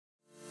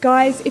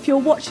Guys, if you're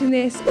watching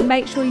this,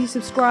 make sure you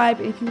subscribe.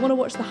 And if you want to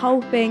watch the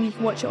whole thing, you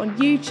can watch it on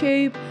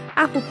YouTube,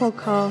 Apple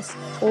Podcasts,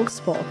 or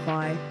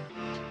Spotify.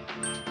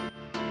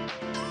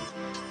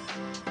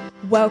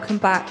 Welcome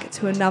back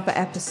to another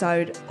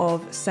episode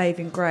of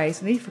Saving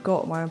Grace. I nearly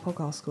forgot my own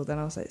podcast called then.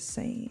 I was like,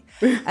 see.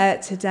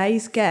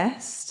 Today's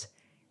guest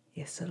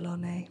is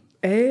Oloni.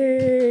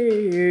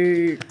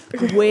 Hey.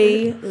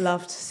 We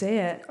love to see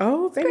it.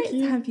 Oh, It's thank great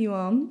you. to have you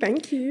on.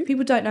 Thank you.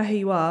 People don't know who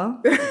you are.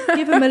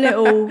 Give them a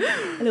little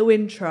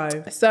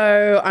intro.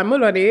 So I'm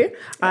Oloni.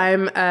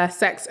 I'm a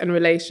sex and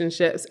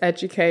relationships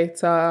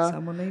educator.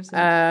 Someone needs it.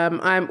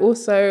 I'm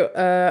also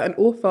an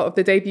author of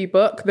the debut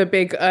book, The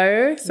Big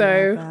O.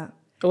 So,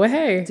 well,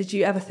 hey. Did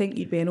you ever think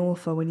you'd be an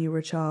author when you were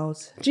a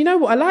child? Do you know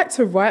what? I like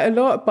to write a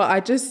lot, but I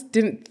just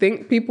didn't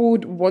think people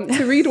would want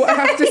to read what I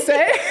have to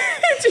say.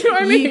 Do you know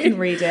what I mean? You can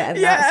read it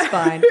and that's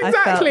fine. Exactly. I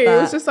felt It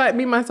that. was just like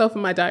me, myself,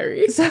 and my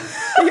diary.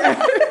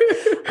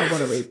 I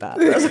want to read that.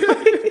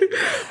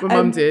 My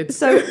mum did.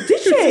 So did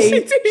she? She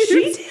did.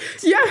 She did?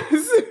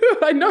 Yes.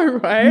 I know,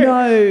 right?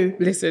 No.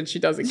 Listen, she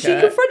doesn't She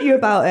care. confront you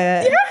about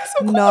it? Yes,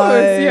 of course.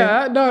 No.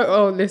 Yeah. No.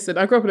 Oh, listen.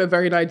 I grew up in a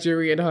very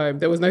Nigerian home.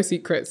 There was no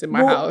secrets in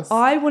my house.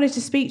 I wanted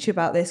to speak to you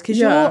about this because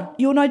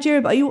you're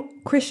Nigerian, but are you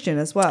Christian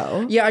as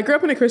well? Yeah, I grew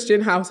up in a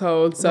Christian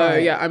household. So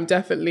Right. yeah,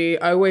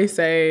 I always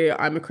say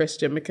I'm a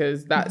Christian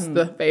because that's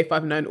the faith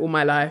I've known all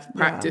my life,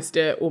 practiced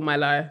it all my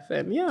life.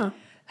 And yeah.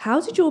 How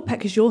did your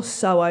because you're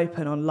so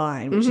open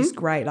online, which is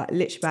great, like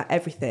literally about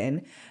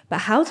everything. But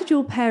how did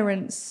your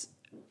parents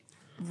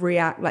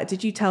react? Like,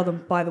 did you tell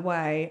them, by the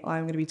way,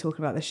 I'm going to be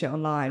talking about this shit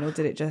online, or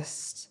did it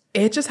just...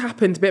 It just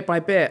happened bit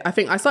by bit. I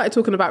think I started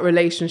talking about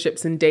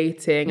relationships and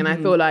dating. And I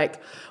feel like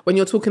when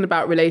you're talking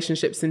about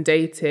relationships and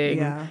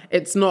dating,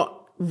 it's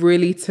not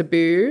really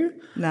taboo.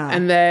 No.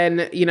 And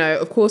then, you know,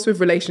 of course, with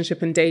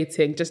relationship and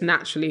dating, just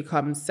naturally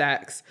comes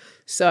sex.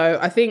 So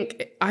I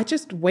think I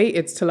just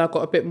waited till I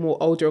got a bit more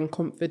older and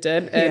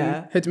confident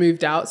and had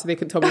moved out so they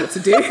could tell me what to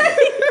do.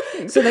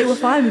 So they were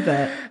fine with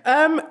it?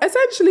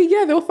 Essentially,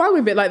 yeah, they were fine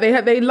with it. Like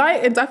they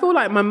lightened. I feel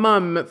like my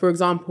mum, for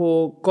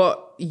example,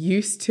 got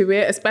used to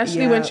it,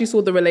 especially when she saw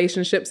the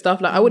relationship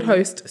stuff. Like I would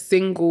host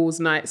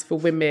singles nights for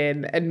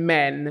women and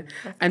men,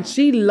 and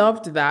she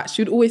loved that.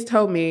 She would always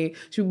tell me,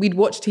 we'd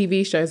watch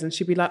TV shows and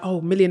she'd be like,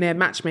 "Oh, Millionaire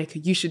Matchmaker,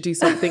 you should do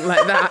something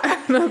like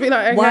that." And I'd be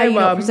like, "Okay, why are you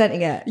Mum." not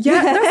presenting it?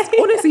 Yeah, that's,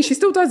 honestly, she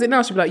still does it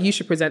now. She'd be like, "You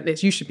should present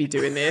this. You should be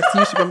doing this.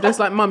 You should." I'm just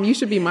like, "Mum, you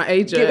should be my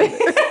agent."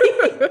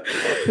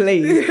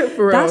 Please.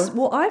 For real. That's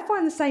well, I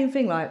find the same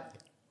thing, like,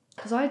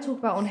 because I talk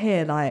about on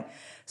here like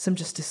some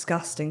just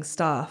disgusting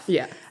stuff.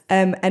 Yeah.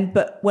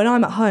 But when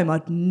I'm at home,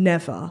 I'd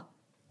never,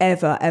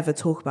 ever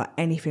talk about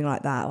anything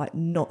like that, like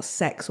not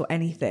sex or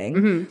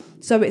anything.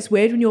 So it's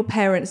weird when your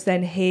parents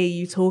then hear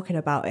you talking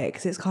about it,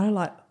 because it's kind of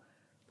like,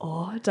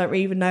 oh, I don't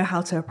even know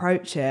how to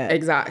approach it.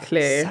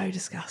 Exactly. So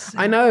disgusting.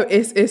 I know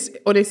it's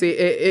honestly,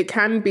 it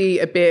can be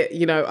a bit,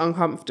 you know,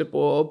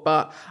 uncomfortable,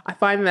 but I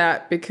find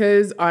that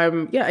because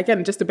I'm,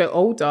 again, just a bit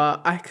older,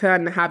 I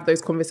can have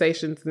those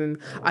conversations and,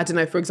 I don't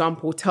know, for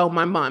example, tell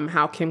my mum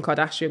how Kim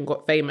Kardashian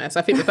got famous.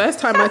 I think the first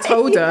time I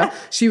told her,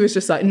 she was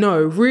just like,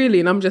 "No, really?"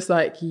 And I'm just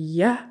like,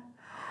 "Yeah."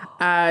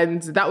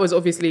 And that was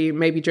obviously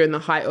maybe during the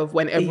height of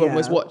when everyone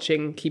was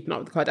watching Keeping Up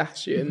with the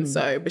Kardashians.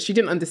 So, but she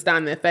didn't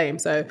understand their fame.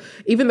 So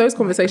even those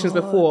conversations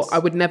before, I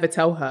would never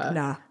tell her.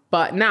 Nah.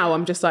 But now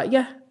I'm just like,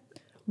 yeah.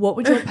 What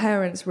would your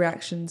parents'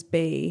 reactions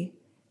be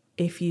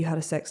if you had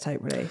a sex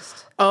tape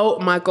released? Oh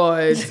my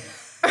God.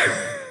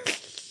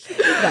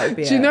 That would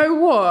be Do you know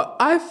what?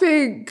 I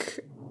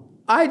think...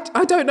 I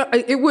don't know.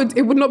 It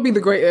would not be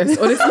the greatest,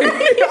 honestly.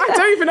 I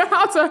don't even know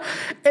how to...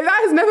 That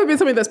has never been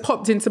something that's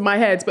popped into my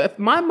head. But if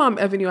my mum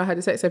ever knew I had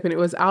a sex tape and it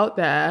was out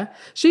there,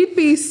 she'd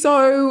be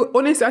so...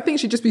 Honestly, I think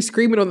she'd just be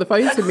screaming on the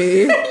phone to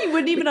me. You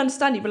wouldn't even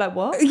understand. You'd be like,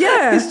 what?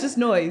 Yeah. It's just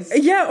noise.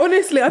 Yeah,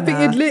 honestly, I think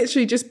it'd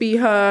literally just be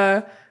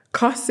her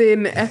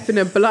cussing,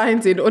 effing and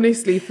blinding,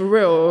 honestly, for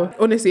real.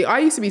 Honestly, I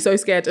used to be so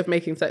scared of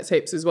making sex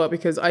tapes as well,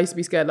 because I used to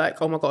be scared like,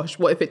 oh my gosh,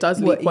 what if it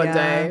does leak one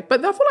day?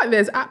 But I feel like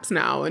there's apps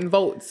now and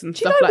vaults and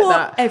stuff like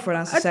that.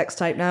 Everyone has a sex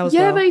tape now as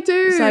well. Yeah, they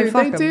do. So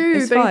fuck they 'em. do.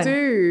 It's They fine.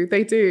 do.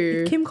 They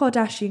do. If Kim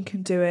Kardashian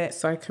can do it,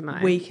 So can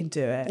I. we can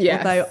do it.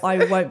 Yes. Although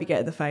I won't be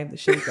getting the fame that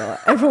she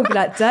got. Everyone will be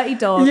like, dirty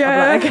dog.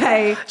 Yeah. I'm like,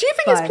 okay. Do you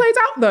think it's played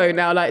out though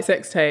now, like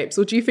sex tapes,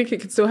 or do you think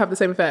it could still have the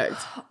same effect?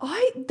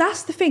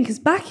 That's the thing, because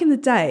back in the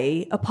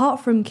day, apart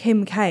from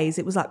Kim K's,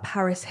 it was like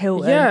Paris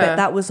Hilton, but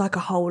that was like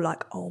a whole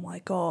like, oh my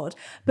God.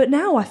 But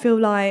now I feel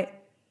like,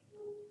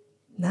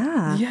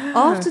 nah. Yeah.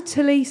 After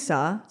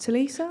Talisa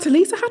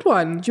had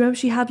one. do you remember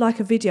she had like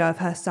a video of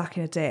her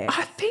sucking a dick?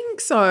 I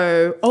think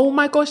so. Oh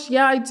my gosh,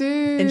 yeah, I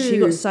do. And she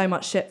got so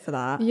much shit for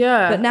that.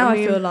 Yeah, But now I I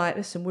mean, feel like,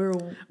 listen, we're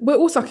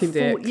all sucking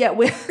dick. Yeah,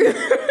 we're...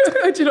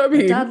 Do you know what I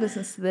mean? Dad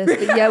listens to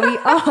this, but yeah, we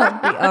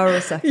are all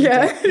sucking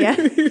dick. Yeah.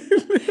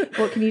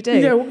 What can you do?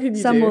 Yeah, what can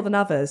you Some do? more than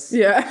others.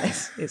 Yeah.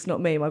 It's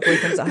not me. My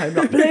boyfriend's at home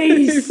like,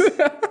 please,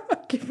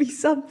 give me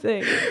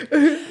something.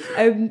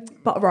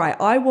 But right,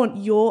 I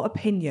want your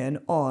opinion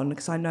on,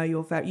 because I know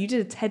you did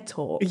a TED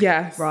Talk.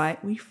 Yes. Right?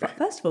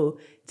 First of all,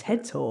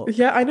 TED Talk.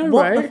 Yeah, I know,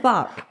 what right? What the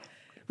fuck?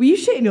 Were you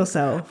shitting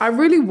yourself? I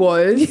really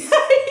was.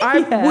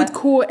 I would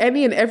call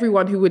any and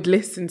everyone who would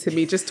listen to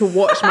me just to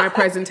watch my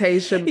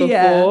presentation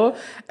before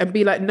and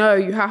be like, no,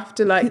 you have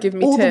to like give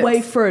me all tips. the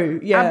way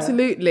through. Yeah,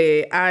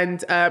 absolutely.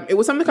 And it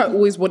was something I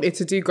always wanted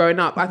to do growing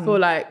up. I feel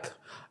like,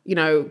 you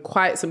know,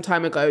 quite some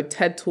time ago,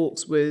 TED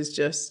Talks was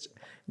just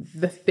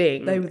the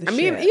thing. They were the I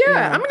mean, shit.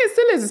 I mean, it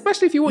still is,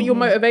 especially if you want your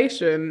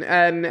motivation.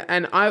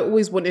 And I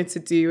always wanted to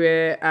do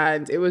it,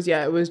 and it was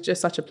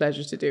just such a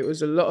pleasure to do. It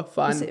was a lot of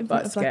fun,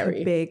 but scary. Like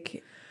a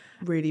big,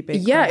 really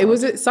big. Yeah, crowd. it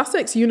was at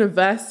Sussex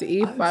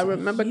University, if I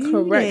remember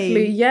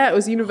correctly. Yeah, it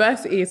was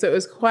university, so it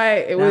was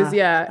quite. It was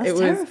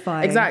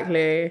terrifying.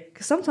 Exactly.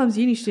 Because sometimes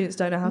uni students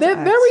don't know how They're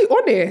to act. very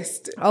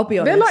honest. I'll be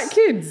honest. They're like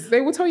kids.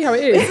 They will tell you how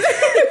it is.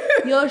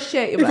 You're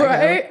shit. You're like,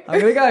 Right?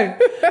 I'm gonna go.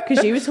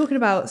 Because you were talking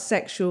about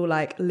sexual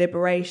like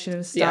liberation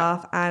and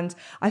stuff, and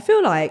I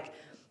feel like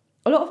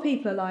a lot of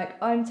people are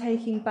like, I'm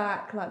taking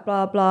back like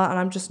blah blah, and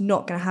I'm just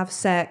not gonna have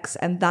sex,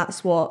 and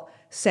that's what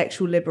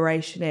sexual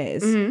liberation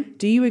is.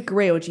 Do you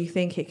agree, or do you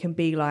think it can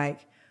be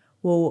like,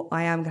 well,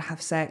 I am gonna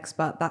have sex,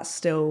 but that's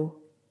still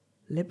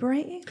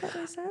liberating? That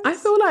makes sense? I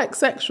feel like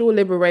sexual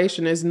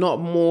liberation is not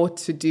more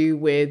to do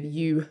with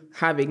you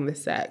having the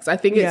sex. I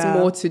think it's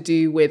more to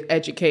do with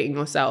educating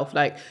yourself.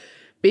 Like,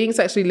 being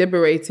sexually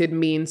liberated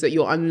means that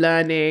you're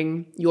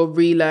unlearning, you're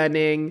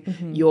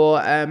relearning,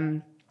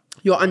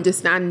 you're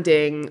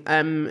understanding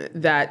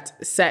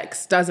that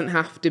sex doesn't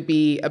have to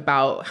be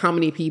about how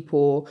many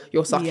people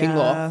you're sucking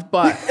off.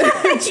 But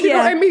do you know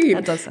what I mean?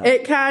 That does sound.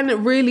 It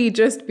can really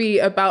just be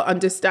about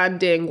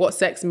understanding what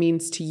sex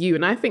means to you.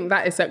 And I think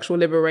that is sexual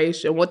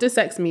liberation. What does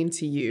sex mean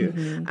to you?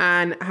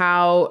 And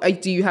how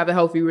do you have a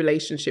healthy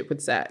relationship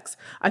with sex?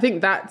 I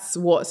think that's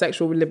what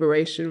sexual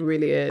liberation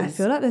really is. I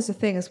feel like there's a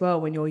thing as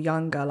well when you're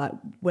younger, like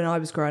when I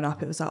was growing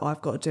up, it was like, oh,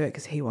 I've got to do it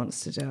because he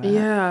wants to do it.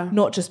 Yeah.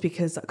 Not just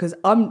because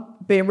I'm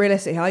being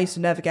realistic here, I used to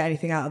never get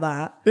anything out of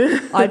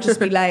that. I'd just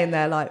be laying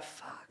there like,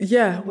 fuck.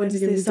 Yeah, When's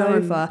when this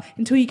over?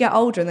 Until you get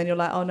older and then you're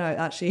like, oh no,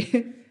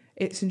 actually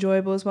it's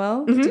enjoyable as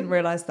well. Didn't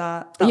realise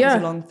that was a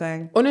long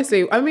thing.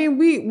 Honestly, I mean,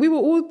 we were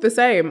all the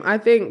same. I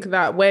think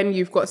that when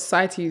you've got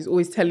society who's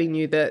always telling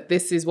you that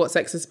this is what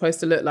sex is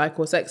supposed to look like,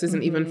 or sex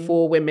isn't even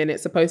for women,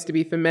 it's supposed to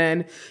be for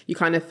men, you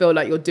kind of feel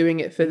like you're doing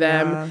it for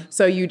them.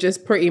 So you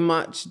just pretty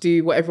much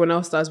do what everyone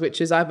else does,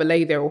 which is either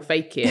lay there or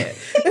fake it.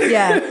 Do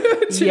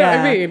you know what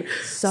I mean?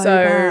 So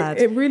bad.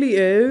 It really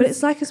is. But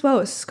it's like as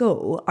well at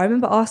school, I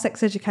remember our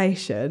sex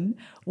education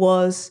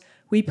was,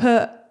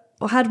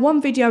 I had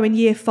one video in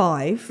year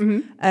 5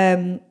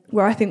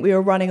 where I think we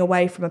were running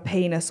away from a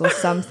penis or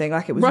something.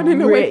 Like it was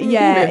running away from a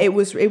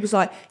penis. It was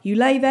like you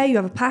lay there, you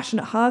have a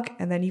passionate hug,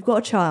 and then you've got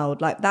a child.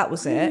 Like that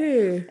was it.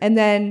 Yeah. And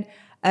then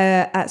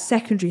at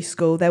secondary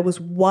school, there was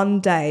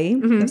one day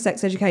of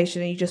sex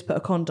education, and you just put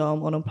a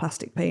condom on a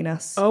plastic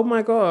penis. Oh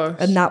my gosh!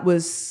 And that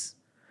was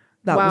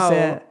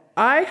it.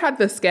 I had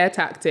the scare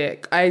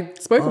tactic. I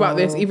spoke about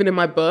this even in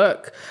my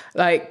book.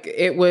 Like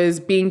it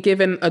was being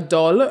given a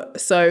doll.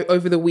 So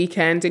over the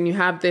weekend, and you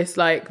have this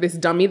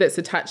dummy that's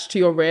attached to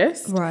your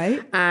wrist.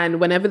 Right. And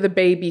whenever the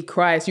baby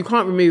cries, you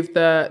can't remove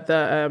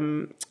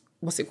the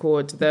what's it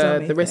called?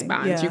 The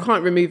wristband. Yeah. You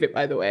can't remove it,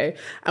 by the way.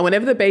 And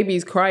whenever the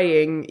baby's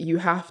crying, you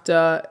have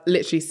to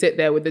literally sit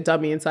there with the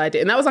dummy inside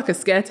it. And that was like a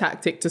scare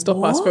tactic to stop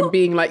us from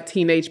being like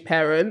teenage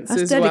parents.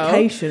 That's as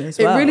dedication well. as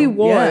well. It really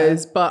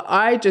was. Yeah. But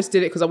I just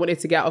did it because I wanted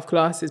to get out of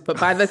classes. But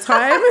by the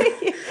time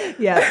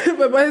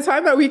but by the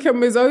time that weekend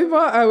was over,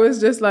 I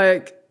was just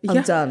like,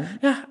 I'm done.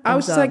 Yeah, I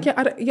was just like,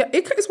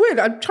 it's weird.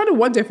 I'm trying to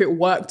wonder if it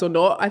worked or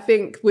not. I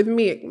think with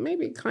me,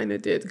 maybe it kind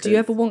of did. Do you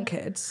ever want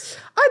kids?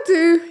 I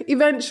do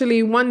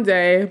eventually one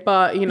day,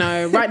 but you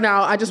know, right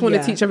now I just want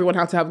to teach everyone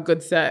how to have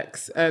good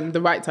sex and the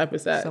right type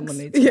of sex. Someone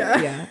needs to.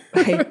 Yeah.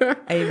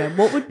 Amen.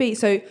 What would be,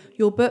 so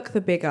your book,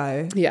 The Big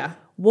O. Yeah.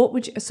 What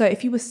would you, so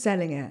if you were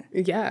selling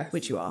it,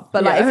 which you are,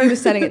 but like if you were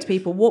selling it to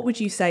people, what would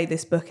you say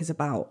this book is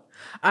about?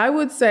 I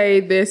would say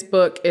this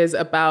book is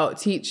about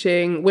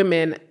teaching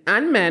women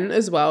and men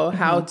as well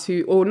how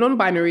to, or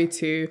non-binary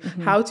too,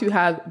 how to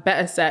have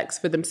better sex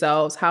for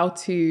themselves, how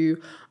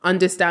to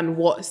understand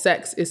what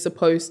sex is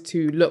supposed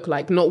to look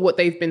like, not what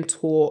they've been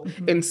taught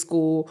in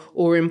school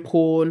or in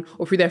porn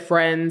or through their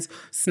friends,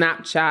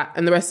 Snapchat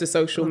and the rest of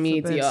social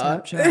media.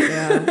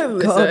 Snapchat,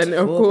 Listen,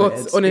 of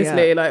course,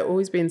 honestly, like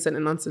always being sent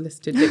an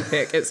unsolicited dick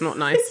pic, it's not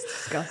nice. It's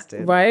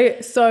disgusting.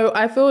 Right? So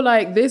I feel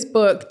like this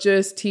book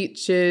just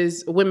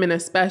teaches women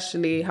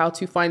especially how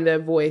to find their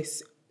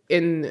voice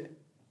in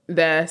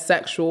their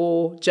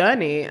sexual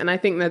journey. And I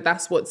think that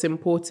that's what's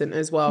important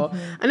as well.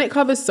 And it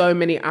covers so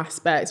many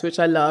aspects, which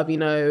I love. You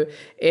know,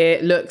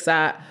 it looks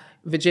at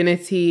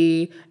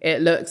virginity,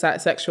 it looks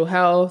at sexual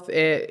health,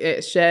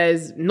 it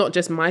shares not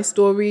just my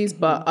stories,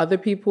 but other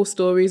people's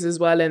stories as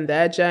well in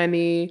their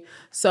journey.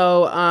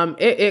 So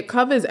it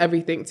covers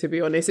everything, to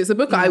be honest. It's a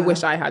book I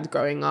wish I had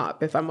growing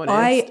up, if I'm honest.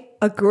 I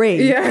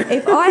agree. Yeah.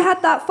 If I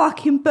had that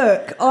fucking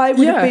book, I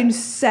would have been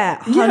set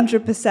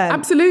 100%.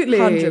 Absolutely.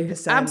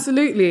 100%.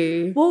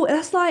 Absolutely. Well,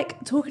 that's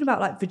like talking about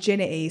like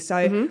virginity.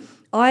 So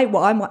I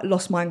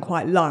lost mine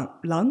quite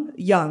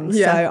young.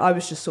 So I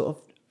was just sort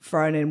of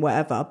thrown in,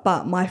 whatever.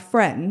 But my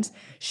friend,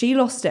 she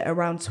lost it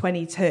around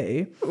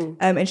 22,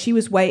 and she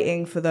was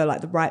waiting for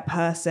the right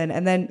person,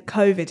 and then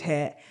COVID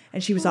hit,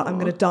 and she was like, I'm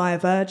going to die a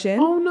virgin.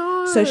 Oh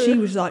no. So she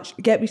was like,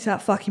 get me to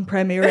that fucking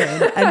Premier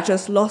Inn, and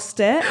just lost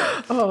it.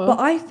 But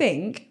I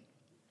think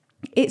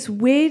it's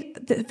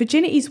weird.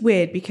 Virginity is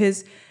weird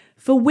because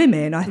for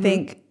women, I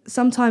think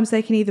sometimes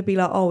they can either be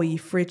like, oh, are you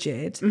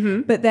frigid?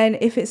 But then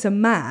if it's a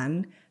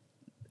man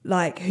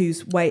like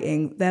who's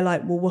waiting, they're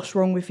like, well, what's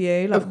wrong with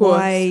you? Like,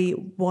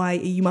 why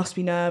you must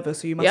be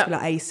nervous, or you must be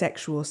like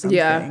asexual or something.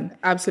 Yeah,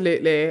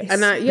 absolutely.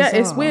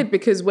 It's weird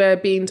because we're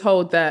being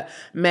told that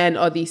men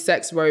are these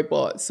sex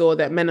robots, or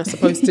that men are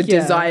supposed to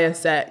desire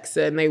sex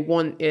and they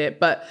want it,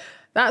 but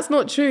that's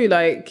not true.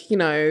 Like, you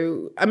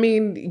know, I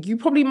mean, you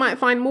probably might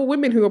find more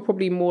women who are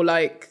probably more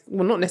like,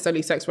 well, not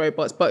necessarily sex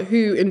robots, but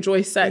who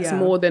enjoy sex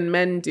more than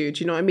men do. Do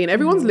you know what I mean?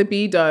 Everyone's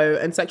libido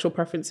and sexual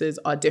preferences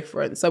are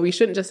different. So we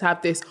shouldn't just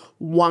have this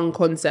one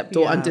concept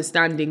or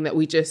understanding that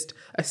we just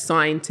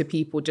assign to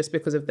people just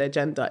because of their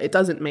gender. It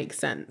doesn't make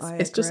sense.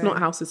 It's just not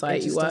how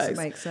society works. Doesn't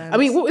make sense. I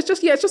mean, well, it's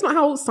just not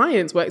how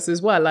science works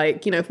as well.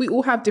 Like, you know, if we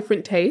all have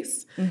different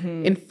tastes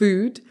in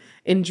food,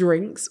 in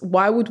drinks,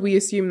 why would we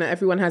assume that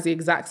everyone has the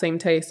exact same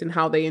taste in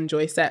how they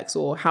enjoy sex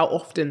or how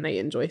often they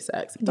enjoy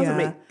sex? It doesn't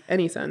make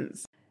any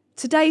sense.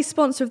 Today's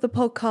sponsor of the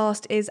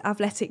podcast is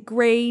Athletic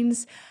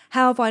Greens.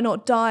 How have I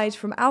not died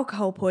from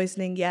alcohol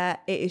poisoning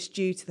yet? It is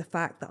due to the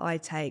fact that I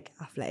take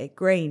Athletic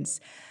Greens.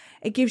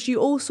 It gives you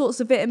all sorts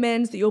of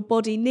vitamins that your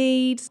body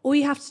needs. All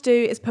you have to do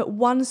is put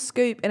 1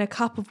 scoop in a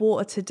cup of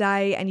water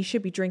today, and you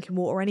should be drinking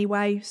water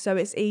anyway, so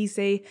it's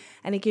easy.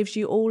 And it gives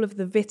you all of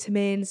the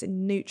vitamins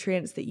and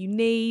nutrients that you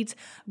need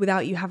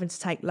without you having to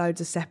take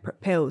loads of separate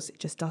pills. It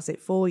just does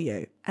it for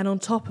you. And on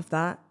top of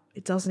that,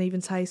 it doesn't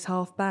even taste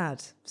half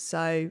bad.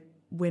 So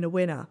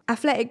winner.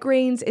 Athletic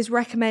Greens is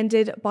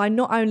recommended by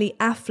not only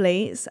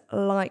athletes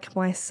like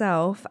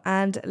myself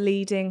and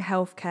leading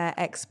healthcare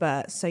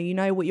experts, so you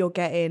know what you're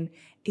getting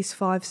is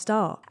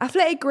 5-star.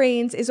 Athletic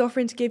Greens is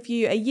offering to give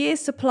you a year's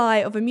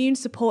supply of immune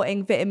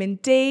supporting vitamin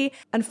D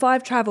and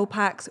 5 travel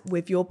packs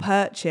with your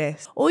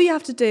purchase. All you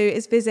have to do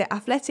is visit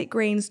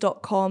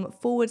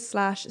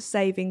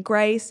athleticgreens.com/saving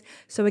grace.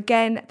 So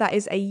again, that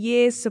is a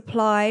year's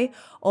supply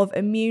of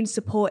immune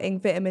supporting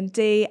vitamin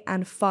D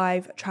and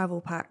 5 travel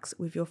packs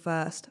with your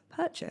first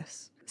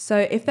purchase. So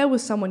if there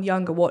was someone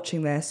younger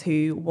watching this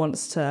who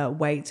wants to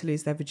wait to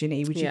lose their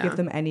virginity, would you give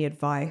them any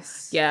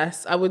advice?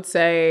 Yes, I would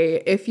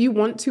say if you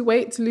want to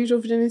wait to lose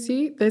your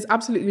virginity, there's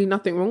absolutely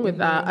nothing wrong with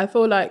that. I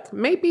feel like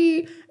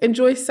maybe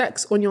enjoy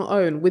sex on your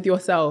own with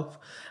yourself.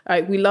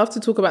 Like, we love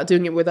to talk about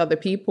doing it with other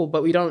people,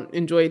 but we don't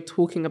enjoy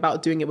talking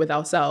about doing it with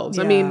ourselves.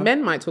 I mean,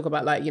 men might talk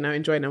about, like, you know,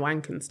 enjoying a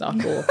wank and stuff,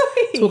 or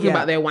talking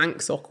about their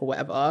wank sock or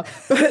whatever.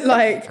 But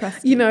like,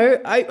 you know,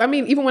 I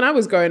mean, even when I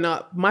was growing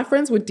up, my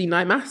friends would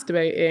deny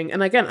masturbating.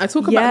 And again, I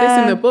talk about this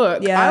in the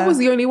book. I was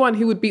the only one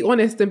who would be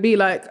honest and be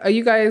like, are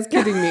you guys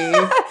kidding me?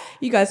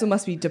 You guys all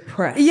must be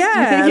depressed.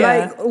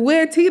 Like,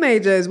 we're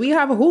teenagers. We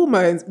have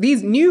hormones.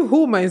 These new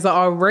hormones that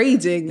are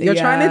raging. You're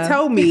trying to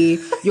tell me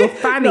your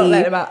fanny not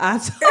letting them out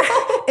at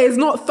all. is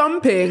not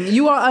thumping.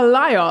 You are a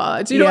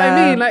liar. Do you know what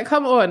I mean? Like,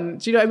 come on.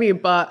 Do you know what I mean?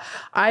 But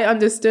I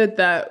understood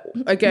that,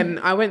 again,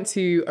 I went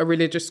to a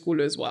religious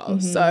school as well.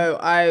 So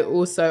I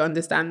also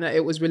understand that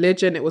it was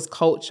religion, it was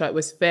culture, it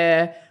was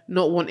fair,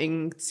 not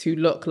wanting to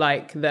look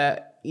like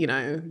that, you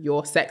know,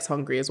 you're sex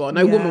hungry as well.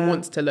 No woman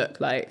wants to look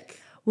like...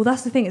 Well,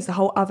 that's the thing. It's the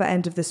whole other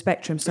end of the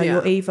spectrum. So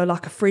you're either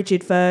like a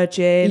frigid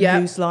virgin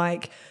who's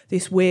like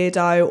this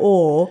weirdo,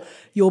 or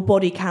your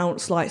body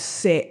count's like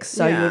 6,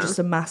 so you're just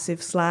a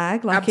massive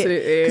slag. Like,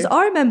 absolutely. Because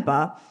I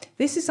remember,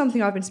 this is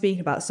something I've been speaking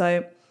about.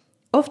 So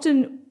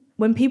often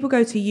when people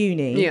go to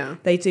uni,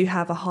 they do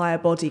have a higher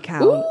body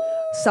count. Ooh,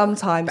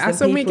 sometimes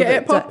that's when we get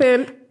it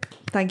popping.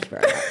 Thank you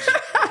very much.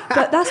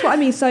 But that's what I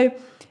mean. So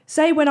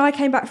say when I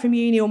came back from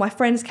uni, or my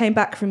friends came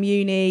back from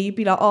uni, you'd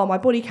be like, oh, my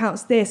body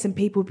count's this, and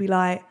people would be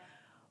like,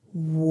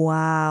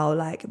 wow,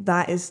 like,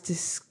 that is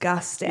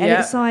disgusting. And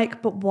it's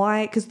like, but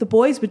why? Because the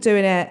boys were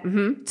doing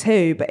it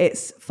too, but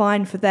it's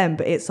fine for them,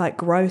 but it's like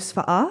gross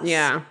for us.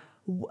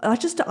 I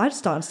just don't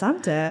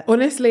understand it.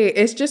 Honestly,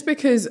 it's just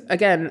because,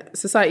 again,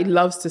 society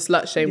loves to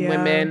slut shame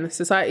women.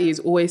 Society is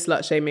always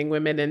slut shaming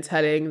women and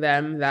telling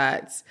them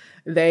that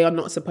they are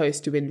not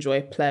supposed to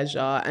enjoy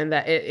pleasure, and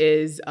that it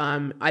is,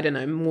 I don't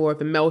know, more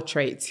of a male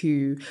trait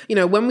to, you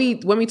know, when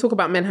we talk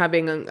about men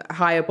having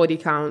higher body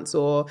counts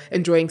or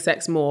enjoying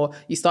sex more,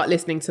 you start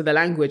listening to the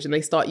language, and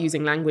they start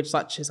using language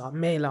such as,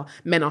 men are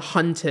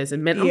hunters,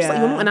 and men, I'm just like,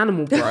 you're not an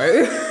animal,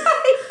 bro.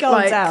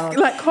 Calm down.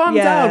 Like, calm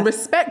down.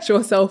 Respect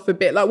yourself a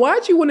bit. Like, why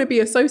do you want to be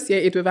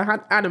associated with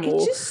an animal?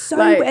 It's just so...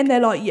 Like, and they're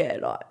like,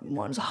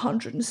 mine's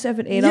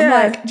 170. And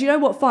I'm like, do you know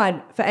what?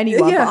 Fine, for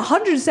anyone. But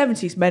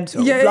 170 is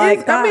mental. Yeah,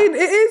 like, I mean,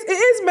 it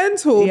is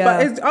mental.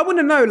 But I want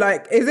to know,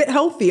 like, is it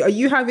healthy? Are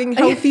you having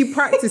healthy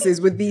practices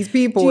with these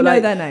people? Do you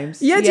know their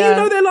names? Yeah, do you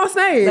know their last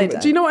name?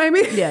 Do you know what I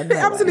mean? Yeah, they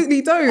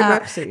absolutely don't.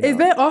 Absolutely is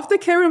there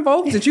aftercare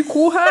involved? Did you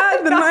call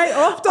her the night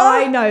after?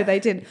 I know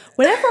they didn't.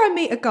 Whenever I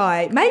meet a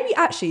guy,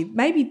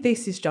 maybe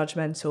this is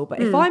judgmental,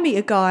 but if I meet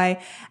a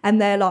guy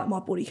and they're like, my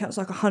body count's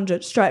like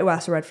 100, straight away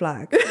that's a red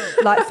flag.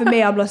 Like for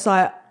me, I'm just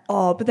like,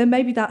 oh, but then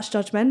maybe that's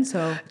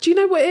judgmental. Do you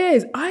know what it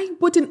is? I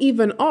wouldn't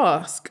even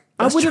ask.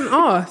 That's I wouldn't true.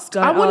 ask.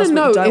 Don't I want ask to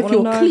what know you don't if wanna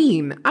you're know.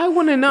 clean. I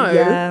want to know.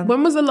 Yeah.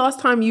 When was the last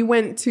time you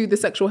went to the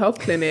sexual health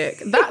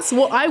clinic? That's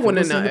what I want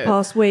to know. In the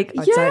past week,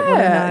 I don't want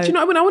to know. Do you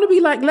know what I mean? I want to be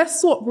like, let's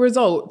swap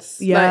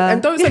results. Yeah. Like,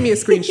 and don't send me a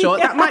screenshot.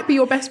 That might be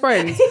your best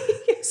friend.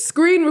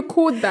 Screen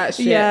record that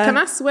shit. Yeah. Can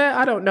I swear?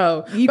 I don't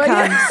know. You But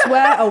can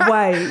swear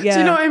away. Yeah. Do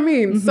you know what I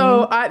mean?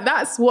 So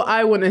that's what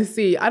I want to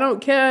see. I don't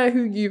care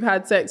who you've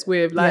had sex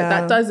with.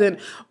 Like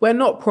we're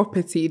not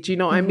property. Do you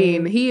know what I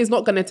mean? He is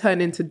not going to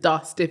turn into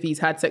dust if he's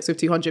had sex with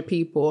 200 people.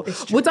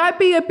 Would I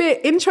be a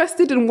bit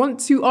interested and want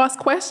to ask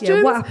questions?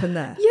 Yeah, what happened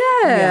there?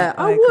 Yeah,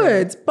 I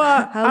would.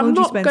 But How long I'm do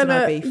you not spend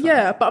gonna. in Ibiza?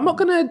 Yeah, but I'm not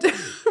gonna.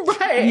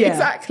 Right, Yeah.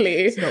 exactly.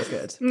 It's not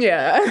good.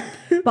 Yeah.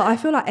 But I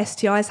feel like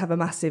STIs have a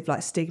massive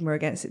like stigma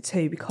against it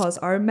too, because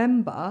I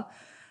remember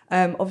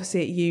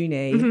obviously at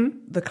uni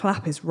the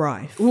clap is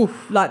rife.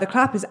 Oof. Like the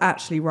clap is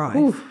actually rife.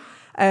 Oof.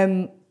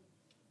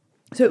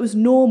 So it was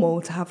normal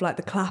to have like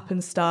the clap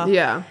and stuff.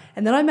 Yeah.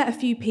 And then I met a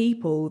few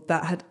people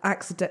that had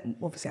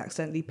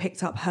accidentally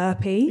picked up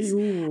herpes.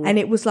 Ooh. And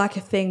it was like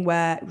a thing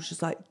where it was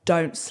just like,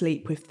 don't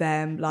sleep with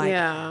them.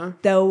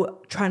 Like they'll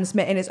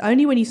transmit. And it's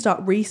only when you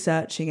start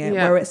researching it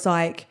where it's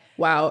like,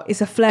 wow,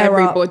 it's a flare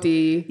up.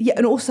 Everybody. Yeah.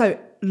 And also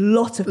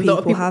lot of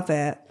people have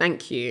it.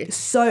 Thank you.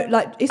 So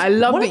like it's I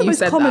love one that of the you most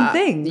said common that.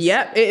 things.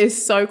 Yep, it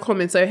is so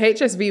common. So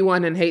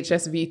HSV1 and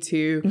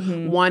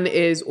HSV2, one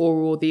is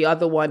oral, the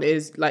other one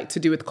is like to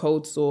do with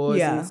cold sores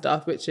and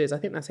stuff, which is I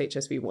think that's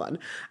HSV1.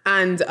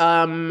 And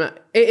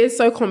it is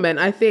so common.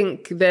 I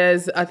think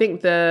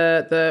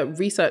the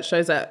research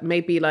shows that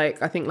maybe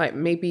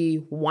maybe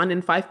 1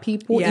 in 5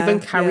 people even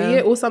carry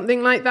it or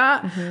something like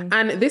that.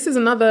 And this is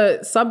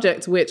another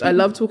subject which I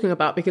love talking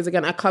about because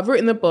again I cover it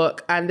in the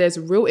book and there's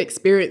real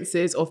experiences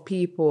of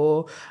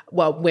people,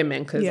 well,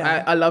 women, because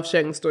I love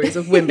sharing stories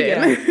of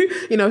women,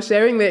 you know,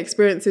 sharing their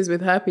experiences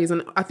with herpes.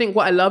 And I think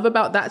what I love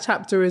about that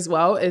chapter as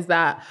well is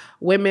that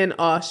women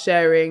are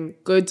sharing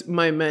good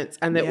moments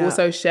and they're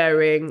also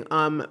sharing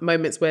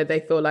moments where they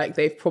feel like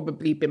they've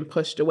probably been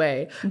pushed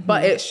away.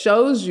 But it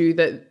shows you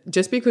that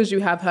just because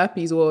you have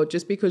herpes or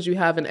just because you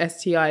have an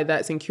STI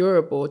that's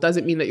incurable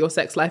doesn't mean that your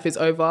sex life is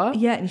over.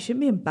 Yeah, and you shouldn't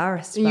be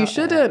embarrassed about You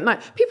shouldn't. it.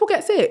 Like, people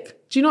get sick.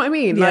 Do you know what I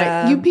mean?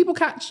 Yeah. Like, people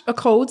catch a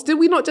cold. Did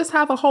we not just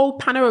have a whole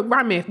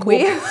panoramic? Do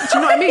you know what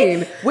I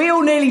mean? We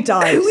all nearly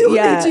died. Do you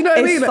know what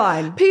I mean? It's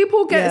fine.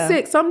 People get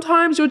sick.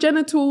 Sometimes your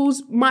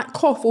genitals might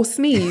cough or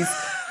sneeze.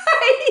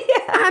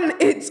 And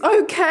it's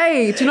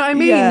okay. Do you know what I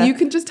mean? Yeah. You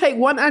can just take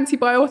one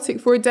antibiotic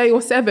for a day or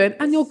 7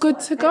 and you're good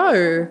to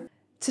go.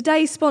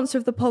 Today's sponsor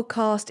of the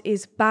podcast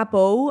is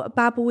Babbel.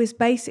 Babbel is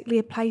basically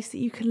a place that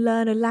you can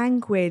learn a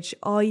language.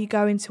 Are you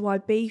going to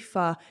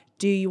Ibiza?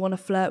 Do you want to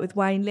flirt with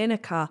Wayne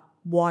Lineker?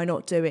 Why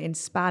not do it in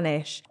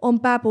Spanish? On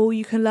Babbel,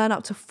 you can learn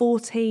up to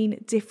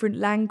 14 different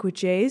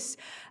languages.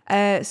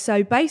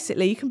 So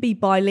basically, you can be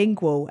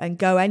bilingual and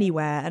go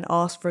anywhere and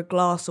ask for a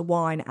glass of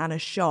wine and a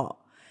shot.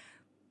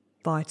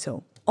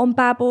 Vital. On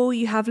Babbel,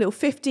 you have little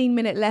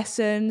 15-minute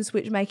lessons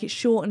which make it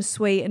short and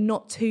sweet and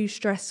not too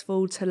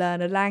stressful to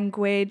learn a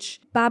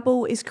language.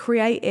 Babbel is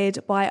created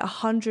by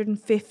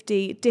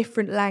 150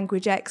 different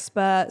language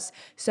experts,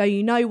 so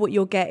you know what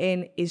you're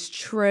getting is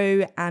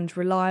true and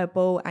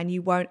reliable and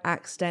you won't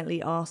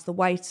accidentally ask the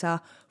waiter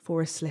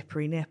for a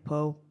slippery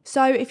nipple.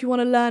 So if you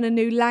want to learn a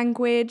new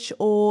language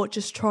or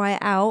just try it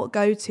out,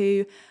 go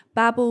to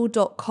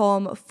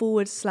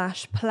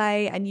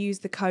babbel.com/play and use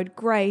the code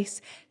GRACE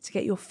to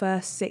get your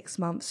first 6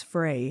 months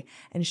free.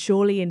 And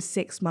surely in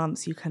 6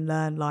 months you can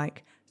learn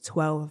like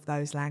 12 of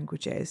those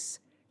languages.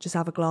 Just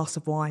have a glass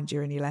of wine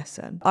during your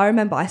lesson. I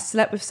remember I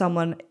slept with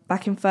someone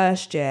back in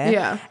first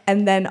year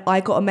and then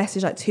I got a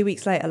message like 2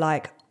 weeks later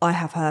like, I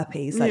have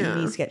herpes, like you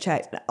need to get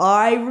checked. And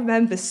I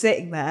remember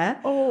sitting there.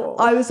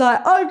 I was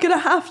like, I'm going to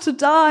have to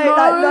die.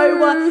 Like no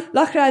one,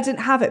 luckily I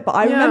didn't have it. But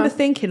I remember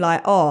thinking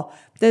like,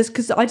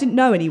 because I didn't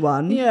know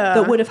anyone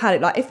that would have had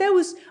it. Like if there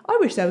was, I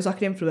wish there was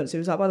like an influencer who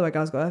was like, by the way,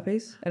 guys got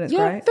herpes and it's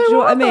great. There Do you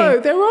know are, what I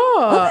mean? there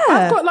are. there?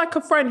 I've got like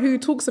a friend who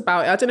talks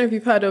about it. I don't know if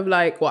you've heard of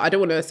like, well, I don't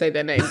want to say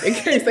their name in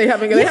case they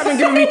haven't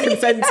given me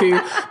consent to,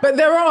 but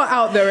there are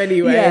out there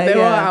anyway. There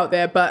are out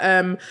there.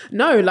 But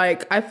no,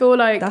 like I feel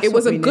like That's it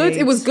was what we need.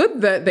 it was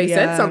good that they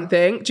said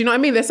something. Do you know what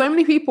I mean? There's so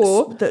many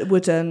people that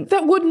wouldn't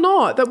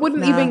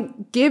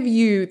even give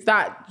you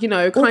that, you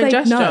know, kind they'd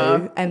gesture.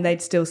 know and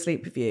they'd still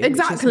sleep with you.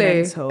 Exactly. Which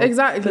is mental.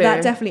 Exactly. But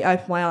that definitely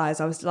opened my eyes.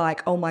 I was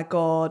like, oh my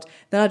God.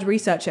 Then I'd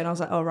research it and I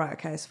was like, oh right,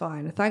 okay, it's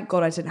fine. Thank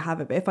God I didn't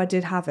have it. But if I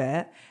did have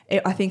it,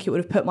 I think it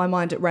would have put my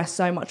mind at rest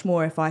so much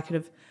more if I could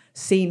have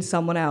seen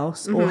someone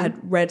else or had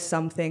read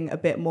something a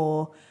bit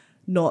more.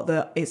 Not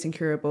that it's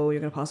incurable,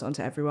 you're going to pass it on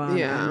to everyone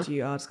and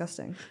you are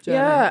disgusting. Do you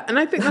know what I mean? And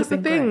I think that's the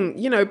thing,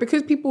 you know,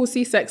 because people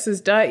see sex as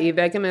dirty,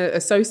 they're going to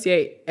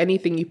associate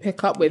anything you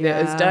pick up with it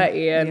as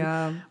dirty.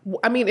 And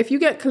I mean, if you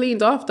get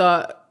cleaned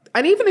after,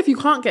 And even if you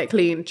can't get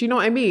clean, do you know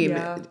what I mean?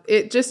 Yeah.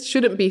 It just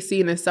shouldn't be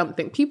seen as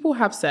something. People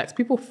have sex,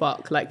 people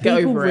fuck, like get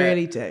People over it.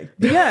 really do.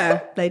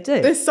 Yeah. They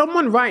do. There's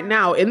someone right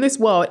now in this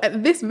world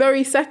at this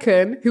very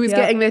second who is Yeah.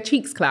 getting their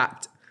cheeks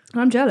clapped.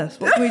 I'm jealous.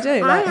 What can we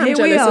do? I am here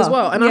we jealous are. as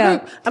well.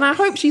 And I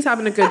hope she's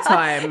having a good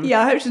time.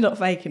 Yeah, I hope she's not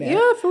faking it.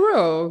 Yeah, for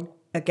real.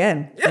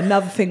 Again,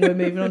 another thing we're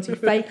moving on to,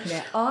 faking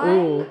it.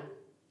 I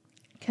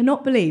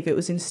cannot believe it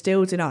was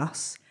instilled in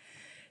us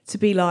to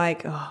be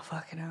like, oh,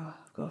 fucking hell,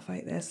 I've got to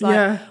fake this.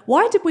 Like,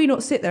 why did we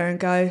not sit there and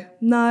go,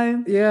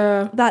 no,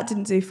 that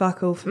didn't do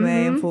fuck all for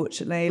me,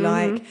 unfortunately.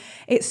 Like,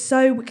 it's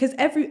so, because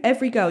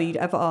every girl you'd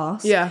ever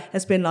ask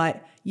has been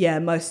like, yeah,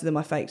 most of them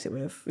I faked it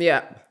with.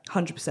 Yeah.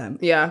 100%.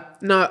 Yeah.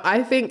 No,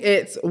 I think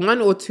it's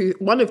one of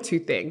two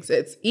things.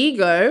 It's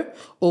ego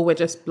or we're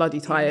just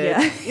bloody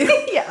tired.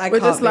 Yeah, we're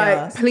just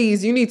like,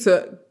 please, you need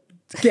to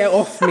get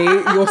off me.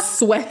 You're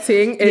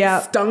sweating.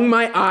 It stung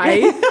my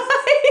eye.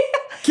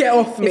 Get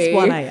off me. It's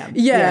 1 a.m.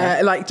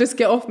 Yeah, like just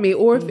get off me.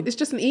 Or if it's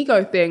just an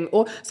ego thing.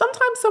 Or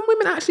sometimes some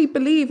women actually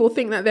believe or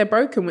think that they're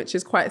broken, which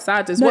is quite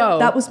sad as well.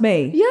 That was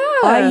me. Yeah.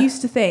 I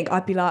used to think,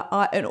 I'd be like,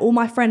 and all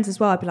my friends as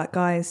well, I'd be like,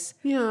 guys,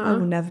 I will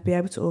never be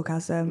able to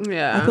orgasm.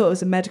 Yeah. I thought it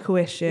was a medical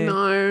issue.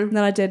 No. And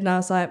then I did, and I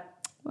was like,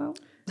 well,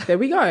 there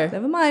we go.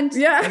 Never mind.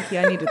 Yeah. Thank you.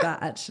 I needed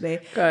that actually.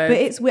 Good. But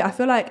it's weird. I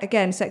feel like,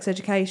 again, sex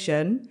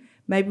education,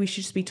 maybe we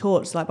should just be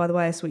taught, just like, by the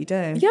way, that's what you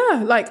do.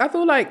 Yeah, like I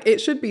feel like it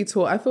should be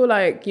taught. I feel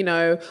like, you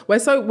know,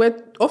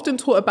 we're often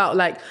taught about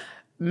like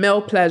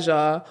male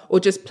pleasure or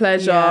just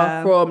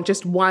pleasure from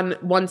just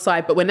one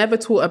side, but we're never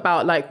taught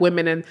about like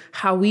women and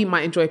how we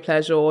might enjoy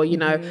pleasure, or you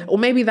know, or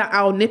maybe that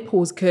our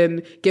nipples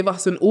can give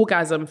us an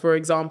orgasm, for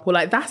example.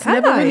 Like that's Can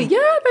never they? really,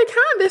 yeah, they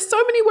can. There's so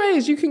many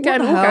ways you can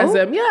get an the hell?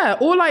 orgasm. Yeah,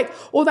 or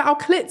that our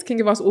clits can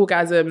give us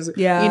orgasms.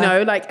 Yeah. You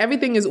know, like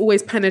everything is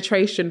always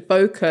penetration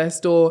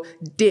focused or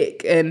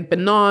dick and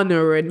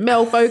banana and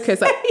male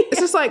focused. Like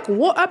it's just like,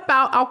 what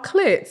about our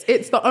clits?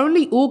 It's the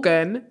only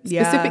organ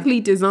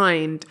specifically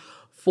designed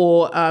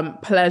for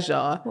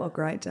pleasure. What a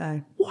great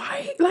day.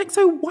 Why? Like,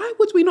 so why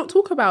would we not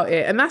talk about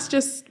it? And that's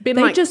just been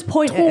They like just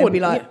point it and be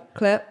like,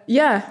 clip.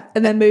 Yeah.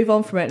 And then move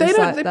on from it. They It's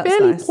don't, like, they that's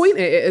barely nice. point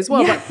at it as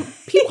well. Yeah.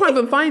 Like, people can't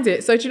even find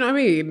it. So do you know what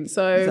I mean?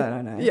 So I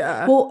don't know.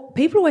 Yeah. Well,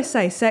 people always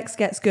say sex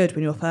gets good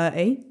when you're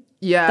 30.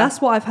 Yeah. That's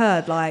what I've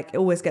heard. Like, it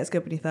always gets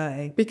good when you're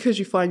 30. Because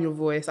you find your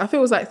voice. I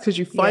feel it's like because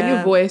you find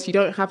your voice, you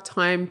don't have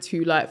time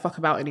to like fuck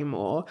about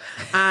anymore.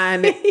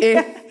 And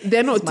if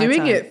they're not my doing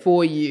time. it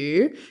for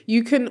you,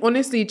 you can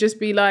honestly just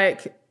be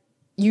like,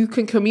 you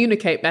can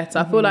communicate better.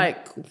 I feel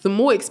like the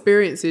more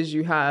experiences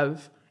you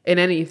have in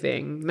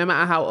anything, no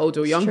matter how old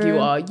or young you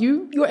are,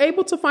 you're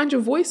able to find your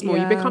voice more.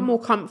 You become more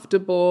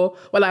comfortable.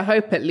 Well, I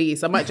hope at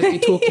least. I might just be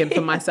talking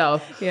for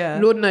myself. Yeah.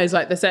 Lord knows,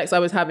 like the sex I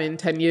was having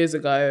 10 years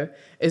ago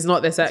is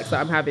not the sex that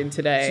I'm having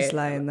today. Just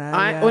laying there.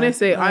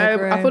 Honestly, I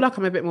agree. feel like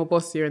I'm a bit more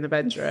bossier in the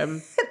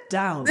bedroom.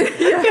 Down.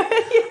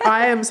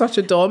 I am such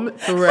a dom,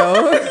 for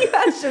real.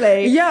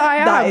 Actually. Yeah, I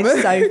am. That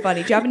is so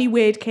funny. Do you have any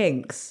weird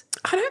kinks?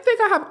 I don't think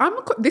I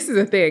have. This is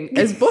the thing.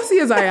 As bossy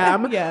as I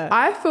am,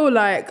 I feel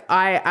like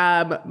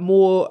I'm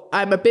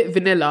a bit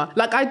vanilla.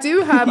 Like I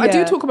do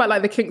talk about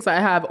like the kinks that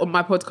I have on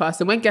my podcast.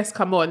 And when guests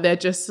come on, they're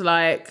just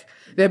like,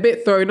 they're a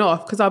bit thrown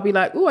off because I'll be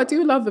like, oh, I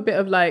do love a bit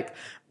of like,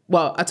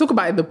 well, I talk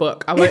about it in the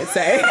book. I won't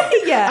say.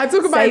 I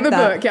talk about it in the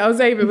book. Yeah, I'll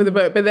save it with the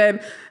book. But then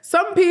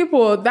some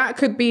people, that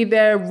could be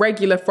their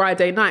regular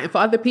Friday night. And for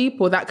other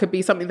people, that could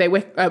be something they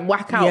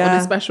whack out on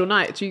a special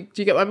night. Do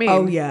you get what I mean?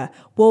 Oh, yeah.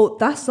 Well,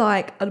 that's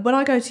like, when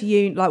I go to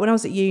uni, like when I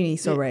was at uni,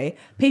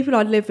 people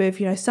I'd live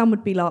with, you know, some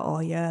would be like, oh,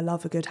 yeah, I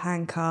love a good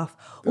handcuff.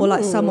 Or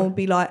like someone would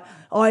be like,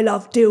 I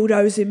love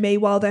dildos in me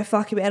while they're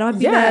fucking me. And I'd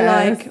be there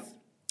like,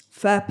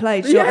 fair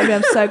play. Do you know what I mean?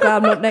 I'm so glad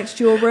I'm not next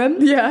to your room.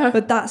 Yeah.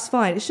 But that's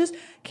fine. It's just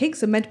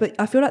kinks are meant, but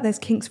I feel like there's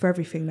kinks for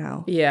everything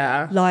now.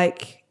 Yeah.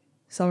 Like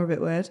some are a bit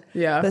weird.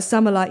 Yeah. But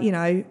some are like, you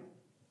know,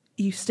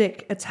 you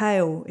stick a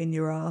tail in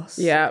your ass.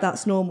 Yeah.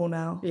 That's normal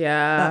now.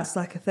 Yeah. That's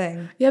like a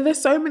thing. Yeah,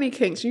 there's so many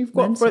kinks. You've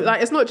got,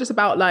 like, it's not just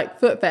about like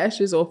foot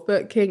fetishes or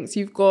foot kinks.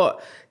 You've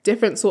got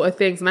different sort of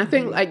things. And I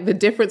think like the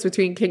difference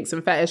between kinks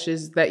and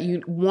fetishes is that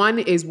one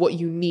is what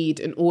you need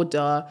in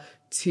order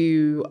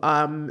to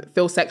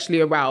feel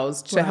sexually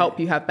aroused to help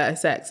you have better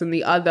sex, and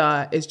the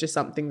other is just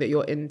something that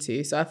you're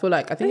into. So I feel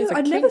like I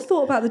never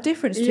thought about the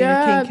difference between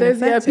a kink and a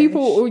fetish.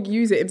 People all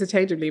use it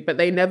interchangeably, but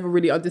they never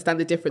really understand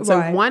the difference. So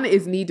one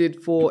is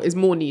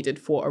more needed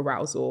for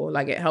arousal,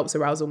 like it helps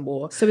arousal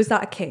more. So is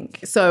that a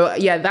kink? So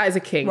yeah, that is a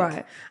kink.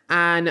 Right.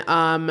 And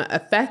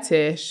a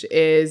fetish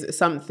is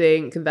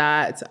something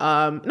that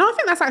no, I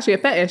think that's actually a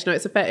fetish. No,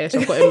 it's a fetish.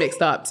 I've got it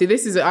mixed up. See,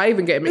 I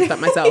even get it mixed up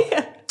myself.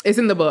 It's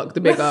in the book, the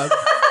bigger.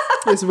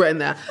 It's written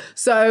there.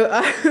 So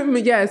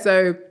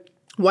so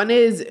one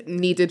is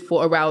needed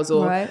for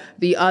arousal. Right.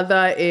 The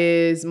other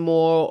is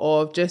more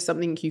of just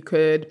something you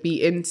could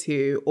be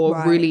into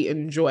or really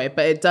enjoy,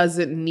 but it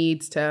doesn't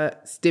need to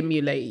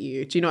stimulate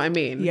you. Do you know what I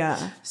mean?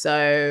 Yeah.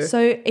 So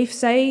if,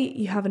 say,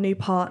 you have a new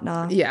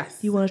partner, yes,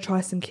 you want to try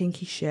some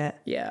kinky shit,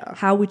 yeah,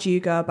 how would you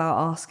go about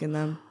asking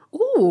them?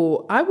 Ooh,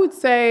 Oh, I would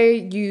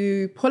say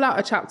you pull out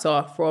a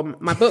chapter from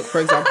my book,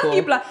 for example.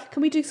 You'd be like,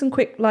 can we do some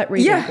quick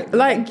reading? Yeah,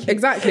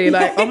 exactly.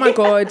 Like, oh my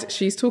God,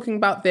 she's talking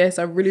about this.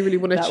 I really, really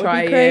want to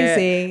try would be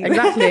crazy. it.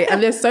 Exactly.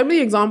 And there's so many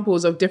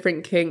examples of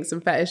different kinks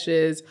and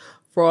fetishes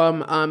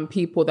from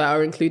people that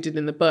are included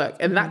in the book.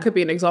 And that could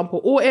be an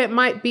example. Or it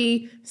might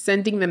be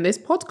sending them this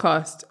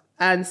podcast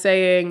and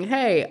saying,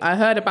 hey, I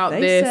heard about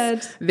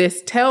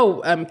this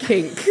tail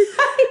kink.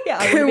 Yeah,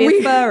 I would be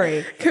a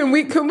furry. Can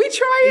we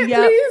try it,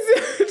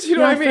 please? Do you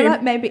know what I mean? Feel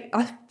like maybe,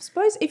 I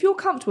suppose if you're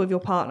comfortable with your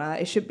partner,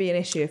 it should be an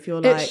issue if you're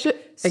like, stick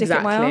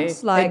it my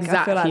arms. Like,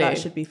 I feel like that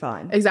should be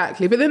fine.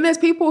 Exactly. But then there's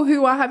people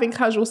who are having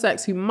casual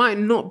sex who might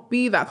not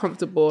be that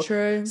comfortable.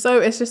 True. So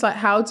it's just like,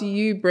 how do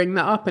you bring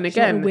that up? And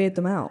again, weird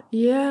them out.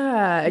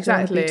 Yeah,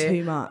 exactly. Don't wanna be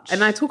too much.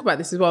 And I talk about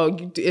this as well.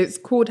 It's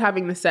called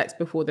having the sex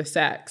before the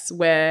sex,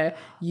 where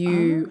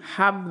you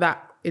have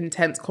that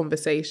intense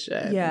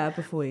conversation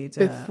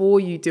before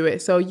you do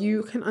it, so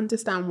you can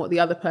understand what the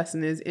other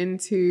person is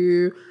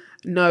into,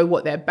 know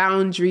what their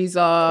boundaries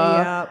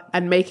are,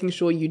 and making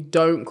sure you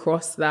don't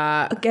cross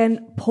that.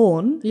 Again,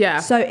 porn,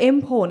 so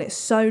in porn it's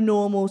so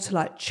normal to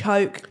like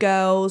choke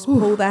girls,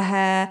 pull their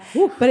hair,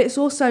 but it's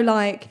also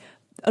like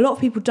a lot of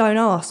people don't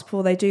ask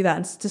before they do that,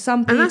 and to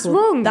some people, and that's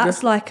wrong.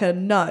 That's like a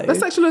no. That's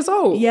sexual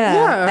assault.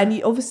 And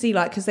you obviously,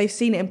 like, because they've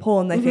seen it in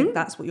porn, they think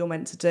that's what you're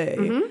meant to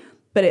do.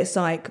 But it's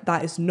like,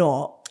 that is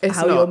not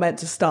you're meant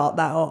to start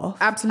that off.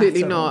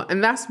 Absolutely not.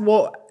 And that's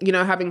what,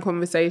 having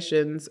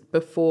conversations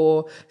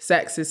before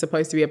sex is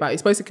supposed to be about. You're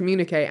supposed to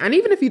communicate. And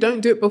even if you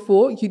don't do it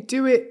before, you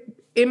do it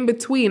in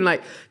between.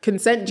 Like,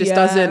 consent just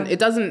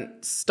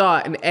doesn't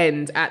start and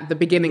end at the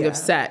beginning of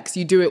sex.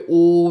 You do it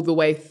all the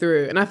way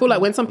through. And I feel like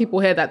when some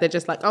people hear that, they're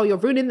just like, oh, you're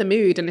ruining the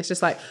mood. And it's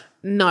just like,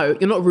 no,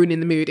 you're not ruining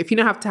the mood. If you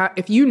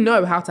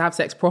know how to have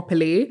sex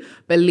properly,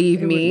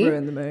 believe me,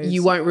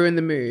 you won't ruin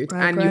the mood.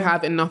 And you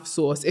have enough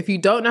sauce. If you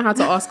don't know how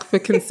to ask for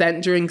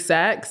consent during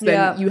sex,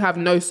 then you have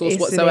no sauce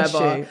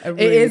whatsoever.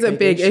 It is a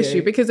big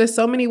issue because there's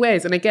so many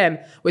ways. And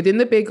again, within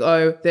the big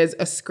O, there's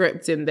a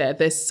script in there.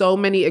 There's so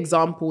many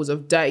examples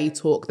of dirty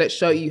talk that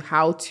show you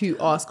how to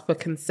ask for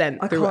consent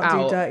throughout. I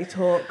can't do dirty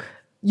talk.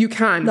 You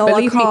can. No,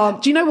 believe I can't.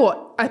 me. Do you know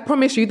what? I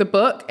promise you, the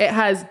book, it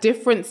has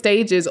different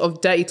stages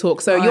of dirty talk.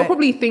 So you're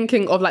probably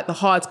thinking of like the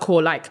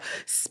hardcore, like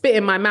spit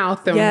in my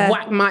mouth and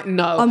whack my...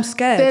 No. I'm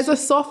scared. There's a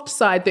soft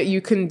side that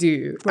you can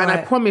do. Right. And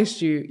I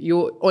promise you,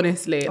 you're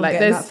honestly... I'm like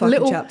there's that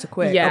fucking chapter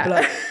quick.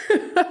 Yeah.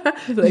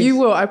 You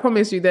will. I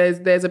promise you,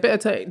 there's a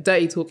bit of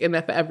dirty talk in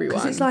there for everyone.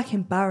 Because it's like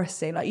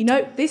embarrassing.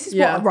 Like, this is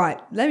what... Right,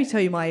 let me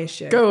tell you my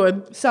issue. Go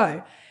on.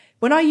 So,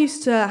 when I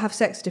used to have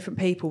sex with different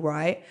people,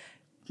 right...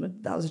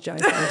 That was a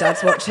joke. My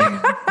dad's watching.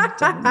 I've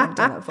done that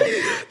before.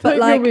 But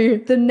like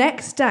the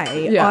next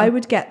day, I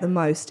would get the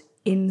most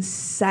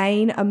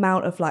insane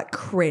amount of like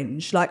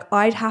cringe. Like,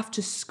 I'd have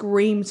to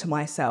scream to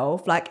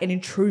myself, like an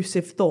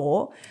intrusive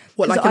thought.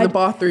 What, like in the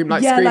bathroom,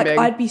 like screaming? Yeah, like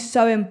I'd be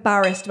so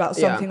embarrassed about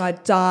something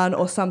I'd done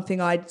or something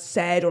I'd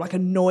said or like a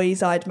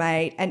noise I'd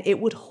made, and it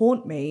would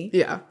haunt me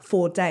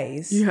for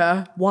days.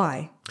 Yeah.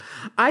 Why?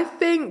 I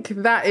think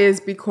that is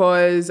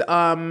because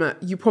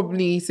you probably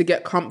need to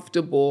get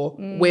comfortable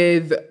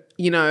with,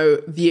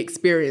 the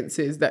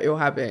experiences that you're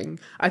having.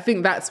 I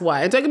think that's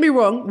why. And don't get me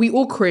wrong, we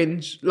all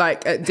cringe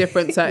like at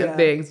different certain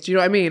things. Do you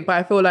know what I mean? But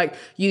I feel like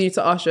you need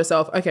to ask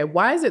yourself, okay,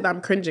 why is it that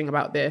I'm cringing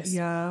about this?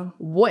 Yeah.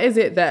 What is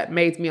it that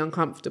made me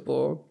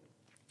uncomfortable?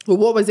 Well,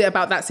 what was it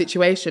about that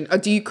situation? Or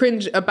do you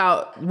cringe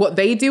about what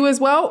they do as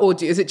well? Or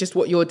is it just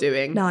what you're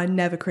doing? No, I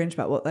never cringe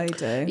about what they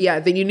do. Yeah,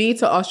 then you need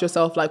to ask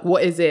yourself, like,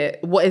 what is it?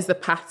 What is the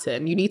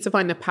pattern? You need to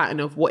find the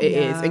pattern of what it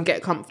is and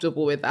get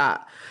comfortable with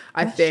that.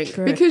 I think.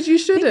 True. Because you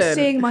shouldn't. I think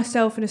seeing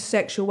myself in a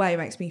sexual way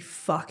makes me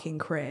fucking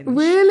cringe.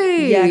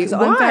 Really? Yeah, because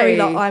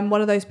I'm one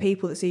of those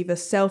people that's either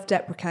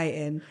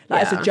self-deprecating,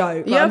 like as a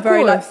joke. Like, I'm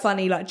very like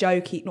funny, like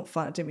jokey. Not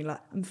fun, I didn't mean like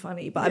I'm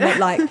funny, but I meant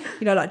like,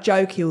 like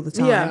jokey all the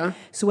time. Yeah.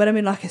 So when I'm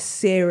in like a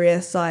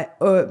serious, like,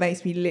 it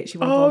makes me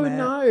literally want to vomit.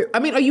 Oh no. I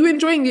mean, are you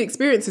enjoying the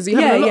experiences? Are you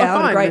having a lot of fun?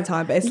 I'm having a great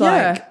time, but it's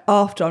like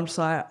after I'm just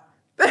like...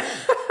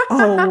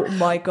 Oh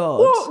my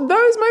God. Well,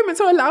 those moments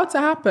are allowed to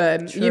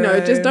happen. True.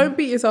 Just don't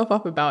beat yourself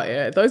up about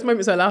it. Those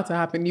moments are allowed to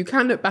happen. You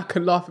can look back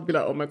and laugh and be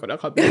like, oh my God, I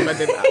can't believe I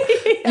did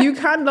that. You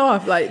can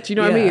laugh. Like, do you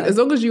know what I mean? As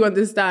long as you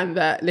understand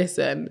that,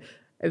 listen,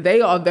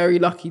 they are very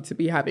lucky to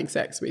be having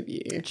sex with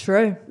you.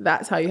 True.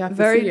 That's how you have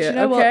to see it. Do you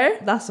know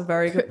what? That's a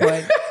very good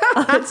point.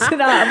 I'm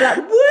like,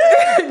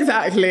 woo!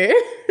 Exactly.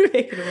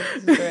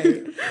 This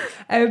is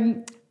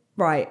great.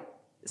 Right.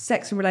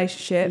 Sex and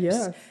relationships.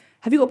 Yeah.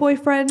 Have you got a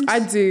boyfriend? I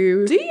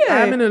do. Do you?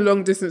 I'm in a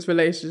long distance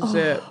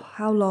relationship. Oh,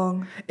 how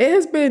long? It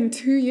has been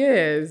 2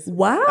 years.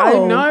 Wow. I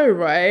know,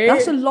 right?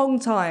 That's a long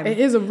time. It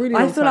is a really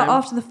long time. I feel like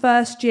after the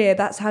first year,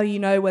 that's how you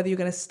know whether you're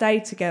going to stay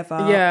together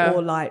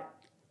or like...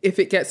 If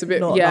it gets a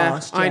bit... Not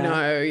last, I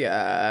know,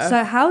 yeah.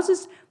 So how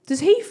does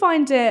he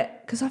find it...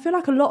 because I feel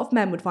like a lot of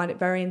men would find it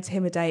very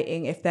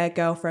intimidating if their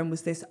girlfriend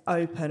was this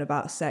open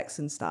about sex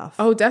and stuff.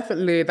 Oh,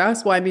 definitely.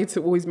 That's why I need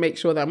to always make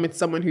sure that I'm with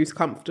someone who's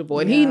comfortable.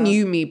 And he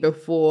knew me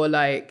before,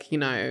 like, you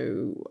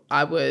know,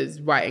 I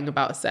was writing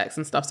about sex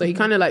and stuff. So he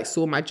kind of like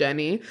saw my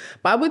journey.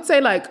 But I would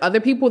say like other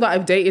people that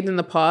I've dated in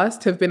the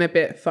past have been a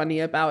bit funny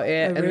about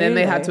it. And then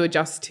they had to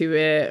adjust to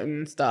it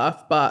and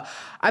stuff. But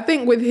I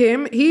think with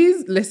him,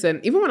 listen,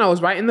 even when I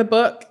was writing the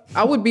book,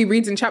 I would be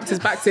reading chapters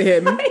back to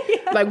him.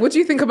 Like, what do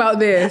you think about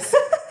this?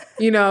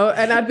 You know,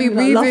 and I'd be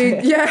reading.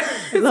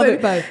 Love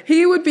it both.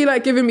 He would be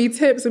like giving me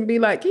tips and be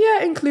like,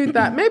 yeah, include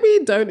that. Maybe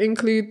don't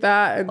include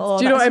that. And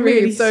do you know what I mean?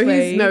 Really so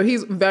sweet.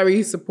 he's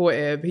very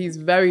supportive. He's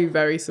very,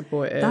 very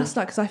supportive. That's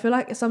like, because I feel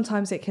like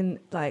sometimes it can,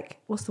 like,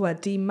 what's the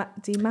word?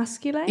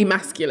 Demasculate?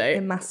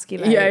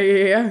 Emasculate.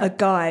 Yeah. A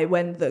guy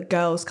when the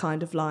girl's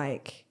kind of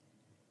like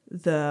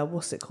the,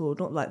 what's it called?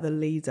 Not like the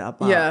leader,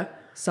 but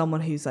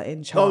someone who's like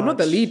in charge. Oh, not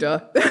the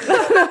leader.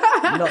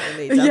 Not the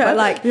leader, but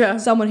like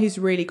someone who's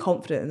really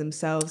confident in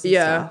themselves and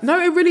stuff. No,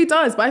 it really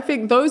does. But I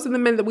think those are the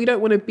men that we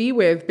don't want to be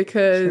with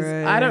because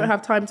I don't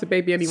have time to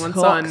baby anyone's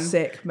son.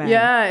 Toxic men.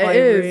 Yeah,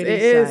 it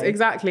is.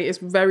 Exactly. It's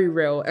very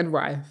real and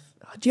rife.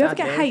 Do you ever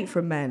get hate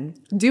from men?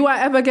 Do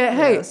I ever get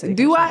hate?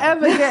 Do I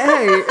ever get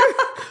hate?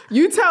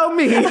 You tell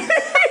me.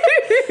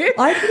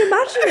 I can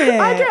imagine it.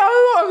 I get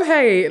a lot of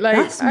hate. Like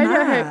That's I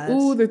get mad. hate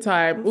all the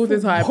time.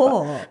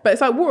 But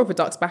it's like water for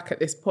ducks back at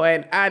this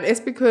point. And it's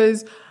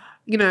because,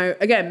 you know,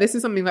 again, this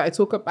is something that I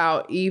talk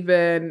about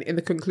even in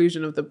the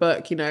conclusion of the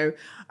book. You know,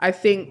 I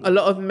think a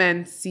lot of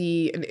men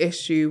see an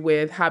issue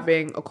with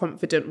having a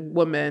confident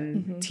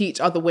woman teach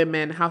other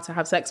women how to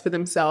have sex for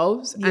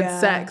themselves and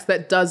sex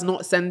that does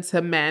not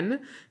center men.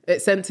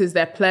 It centers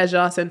their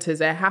pleasure, centers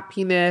their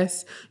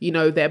happiness, you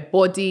know, their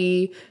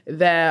body,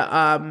 their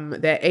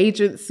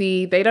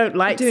agency. They don't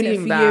like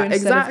seeing that.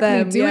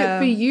 Exactly. Do it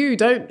for you.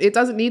 It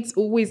doesn't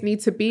always need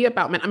to be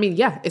about men. I mean,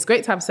 yeah, it's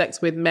great to have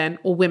sex with men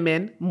or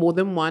women, more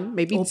than one,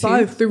 maybe or 2,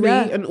 both. 3,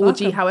 an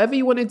orgy, however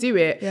you want to do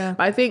it. Yeah.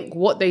 But I think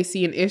what they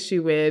see an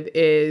issue with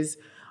is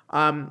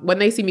when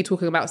they see me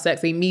talking about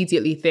sex, they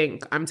immediately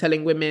think I'm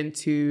telling women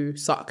to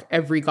suck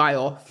every guy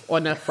off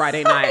on a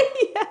Friday night.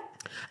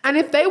 And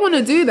if they want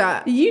to do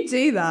that, you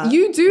do that.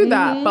 You do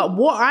that. But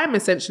what I'm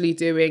essentially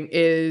doing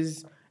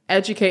is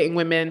educating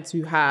women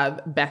to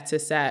have better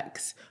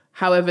sex,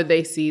 however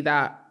they see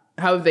that,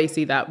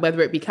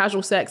 whether it be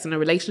casual sex in a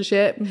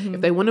relationship.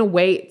 If they want to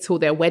wait till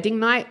their wedding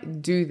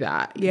night, do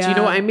that. Do you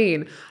know what I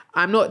mean?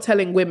 I'm not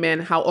telling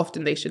women how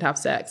often they should have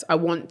sex. I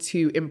want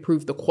to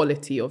improve the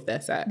quality of their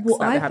sex.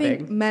 Well, I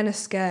think men are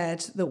scared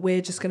that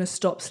we're just going to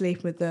stop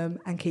sleeping with them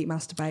and keep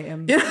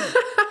masturbating.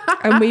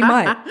 And we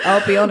might,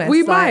 I'll be honest.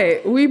 We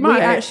might. We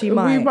actually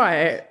might. We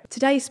might.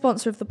 Today's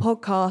sponsor of the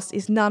podcast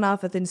is none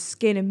other than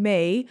Skin and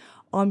Me.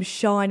 I'm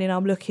shining,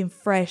 I'm looking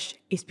fresh.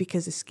 It's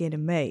because of Skin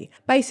and Me.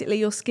 Basically,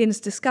 your skin's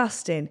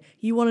disgusting.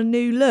 You want a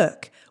new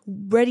look.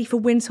 Ready for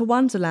winter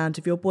wonderland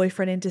of your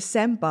boyfriend in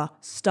December?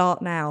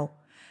 Start now.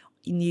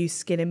 New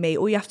Skin and Me.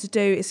 All you have to do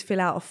is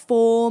fill out a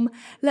form,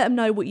 let them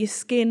know what your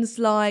skin's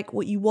like,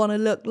 what you want to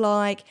look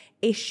like,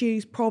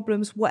 issues,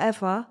 problems,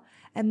 whatever,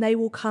 and they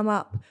will come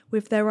up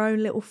with their own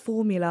little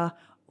formula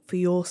for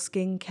your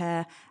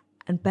skincare.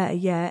 And better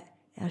yet,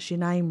 it has your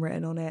name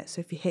written on it,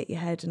 so if you hit your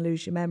head and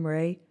lose your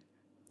memory,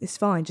 it's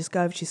fine. Just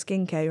go over to your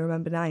skincare, you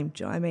remember name.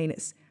 Do you know what I mean?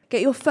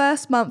 Get your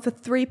first month for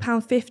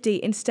 £3.50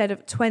 instead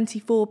of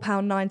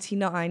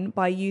 £24.99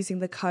 by using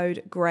the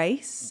code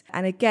GRACE.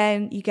 And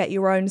again, you get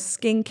your own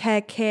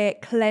skincare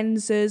kit,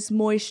 cleansers,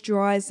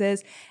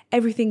 moisturisers,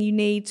 everything you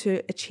need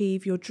to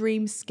achieve your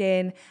dream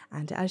skin,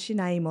 and it has your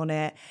name on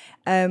it.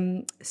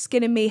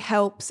 Skin and Me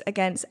helps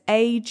against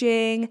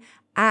aging,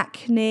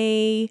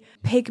 acne,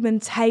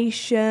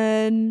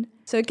 pigmentation.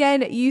 So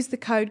again, use the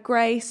code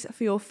GRACE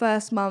for your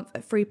first month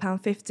at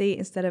 £3.50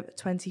 instead of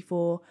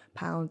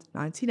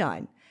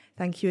 £24.99.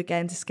 Thank you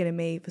again to Skin and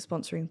Me for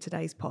sponsoring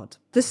today's pod.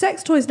 The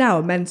sex toys now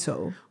are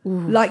mental.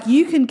 Ooh. Like,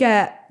 you can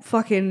get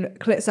fucking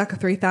Clit Sucker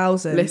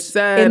 3000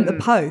 in the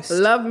post.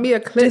 Love me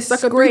a Clit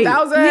Sucker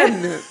 3000.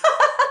 Yeah.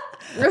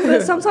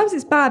 But sometimes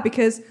it's bad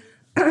because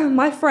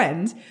my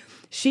friend,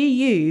 she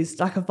used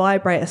like a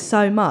vibrator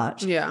so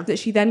much that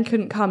she then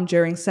couldn't come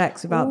during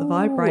sex without the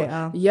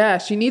vibrator. Yeah,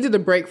 she needed a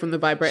break from the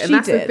vibrator. And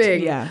that's the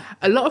thing. Yeah.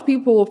 A lot of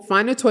people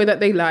find a toy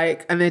that they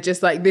like and they're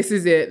just like, this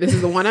is it. This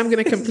is the one I'm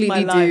going to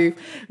completely do.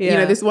 Yeah. You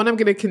know, this one I'm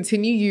going to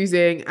continue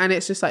using. And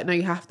it's just like, no,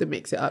 you have to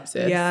mix it up,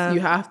 sis. Yeah.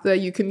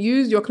 You can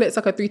use your Clit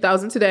Sucker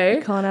 3000 today.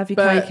 You can't have your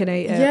cake and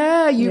eat it.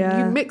 Yeah,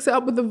 you mix it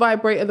up with the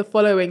vibrator the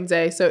following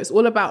day. So it's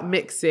all about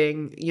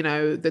mixing, you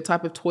know, the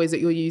type of toys that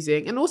you're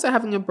using and also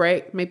having a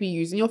break, maybe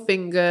using your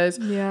fingers.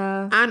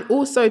 Yeah. And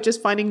also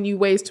just finding new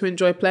ways to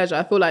enjoy pleasure.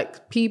 I feel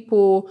like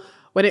people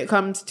when it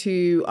comes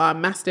to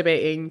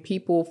masturbating,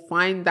 people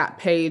find that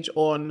page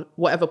on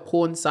whatever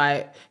porn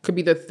site. Could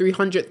be the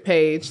 300th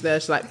page. They're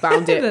just like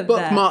found it,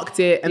 bookmarked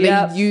it, and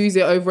they use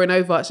it over and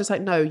over. It's just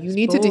like, no, you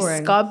need boring. to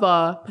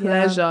discover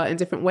pleasure in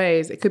different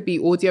ways. It could be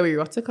audio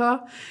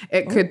erotica.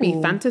 It could be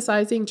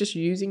fantasizing, just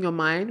using your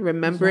mind,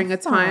 remembering a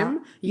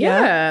time.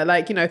 Yeah.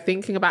 Like, you know,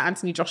 thinking about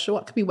Anthony Joshua.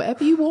 It could be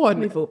whatever you want.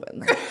 We've all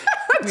been there.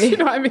 Do you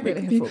know what I mean?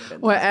 Really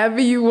whatever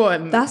you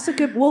want. That's a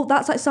good. Well,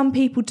 that's like some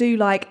people do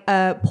like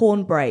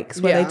porn breaks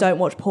where they don't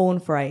watch porn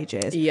for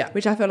ages. Yeah,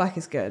 which I feel like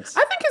is good.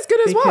 I think it's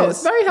good as well.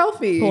 It's very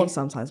healthy. Porn's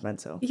sometimes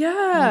mental.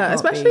 Yeah,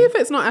 especially if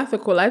it's not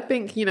ethical. I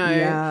think, you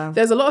know,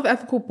 there's a lot of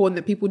ethical porn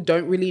that people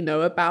don't really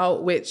know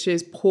about, which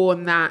is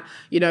porn that,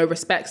 you know,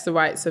 respects the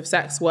rights of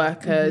sex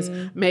workers,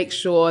 make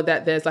sure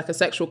that there's like a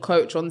sexual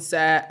coach on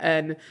set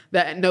and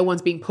that no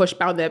one's being pushed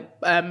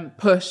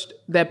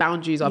their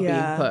boundaries are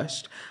being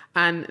pushed.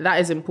 And that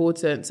is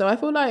important. So I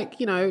feel like,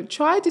 you know,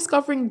 try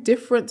discovering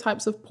different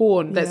types of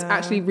porn that's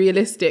actually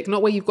realistic,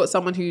 not where you've got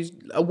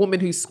a woman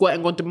who's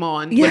squirting on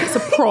demand, when it's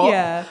a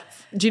prop.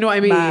 Do you know what I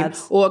mean? Mad.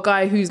 Or a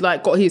guy who's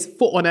like got his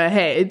foot on her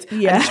head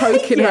and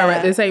choking her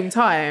at the same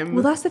time.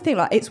 Well, that's the thing.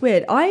 Like, it's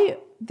weird.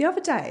 The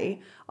other day,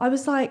 I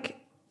was like,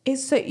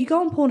 so you go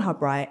on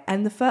Pornhub, right?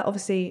 And the first,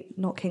 obviously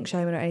not kink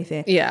shaming or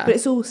anything. Yeah. But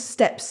it's all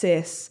step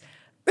sis,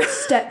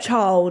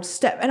 stepchild,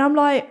 and I'm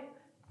like,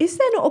 is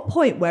there not a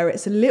point where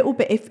it's a little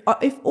bit,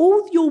 if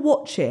all you're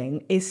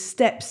watching is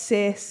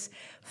step-sis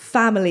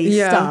family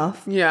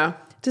stuff,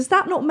 does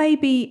that not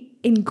maybe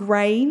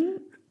ingrain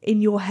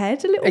in your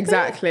head a little bit?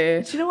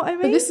 Exactly. Do you know what I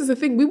mean? But this is the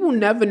thing, we will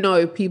never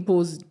know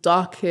people's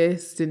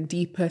darkest and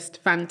deepest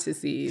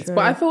fantasies. True.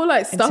 But I feel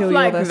like stuff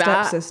like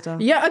that. Stepsister.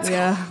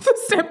 The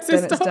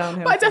stepsister.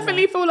 But I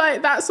definitely feel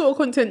like that sort of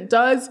content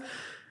does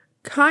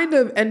kind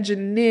of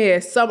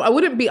engineer some.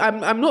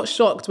 I'm not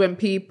shocked when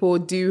people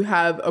do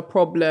have a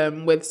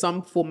problem with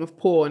some form of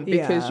porn,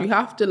 because you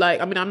have to,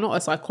 like, I mean, I'm not a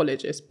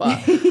psychologist, but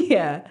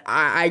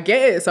I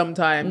get it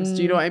sometimes.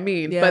 Do you know what I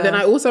mean? But then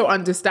I also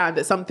understand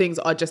that some things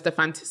are just a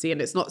fantasy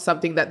and it's not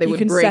something that they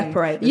would bring.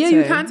 Separate the two.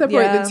 You can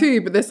separate the two,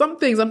 but there's some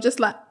things I'm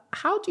just like,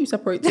 how do you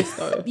separate this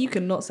though? You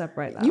cannot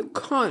separate that. You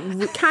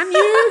can't. Can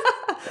you?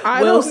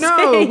 I don't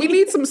know. We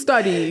need some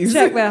studies.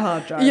 Check their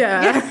hard drive.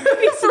 Yeah.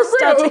 For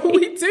real.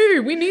 We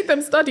do. We need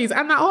them studies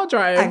and that hard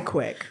drive. And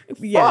quick.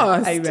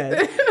 Yeah.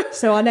 Amen.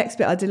 So our next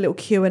bit, I did a little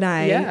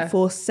Q&A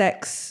for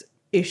sex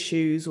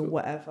issues or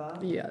whatever.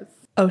 Yes.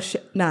 Oh,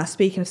 shit. Nah,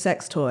 speaking of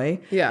sex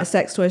toy, a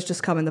sex toy's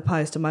just come in the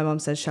post and my mum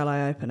said, shall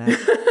I open it?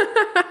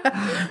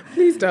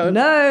 Please don't.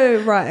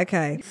 No. Right,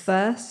 okay.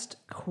 First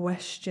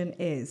question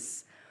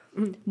is,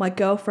 my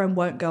girlfriend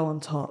won't go on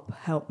top.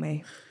 Help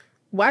me.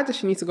 Why does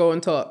she need to go on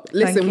top?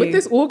 Listen, with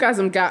this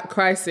orgasm gap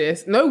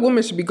crisis, no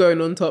woman should be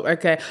going on top,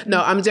 okay?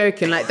 No, I'm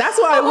joking. Like, that's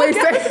what I always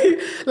say.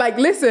 Like,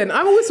 listen,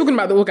 I'm always talking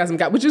about the orgasm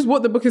gap, which is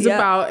what the book is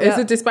about. It's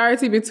a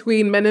disparity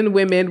between men and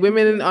women.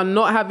 Women are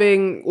not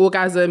having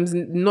orgasms,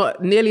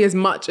 not nearly as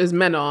much as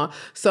men are.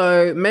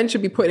 So men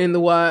should be putting in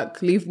the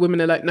work, leave women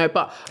alone. No,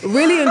 but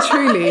really and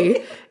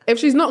truly, if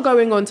she's not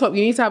going on top,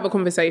 you need to have a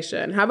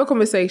conversation. Have a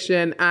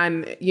conversation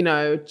and, you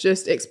know,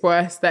 just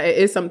express that it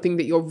is something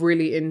that you're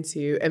really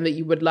into and that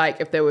you would like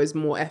if there was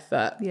more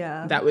effort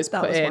that was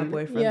put in. My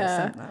boyfriend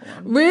that sent that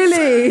one.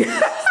 Really?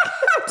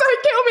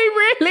 Don't kill me,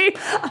 really?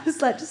 I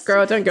was like, just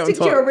girl, don't get on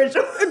top. Your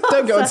original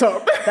don't get on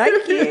top.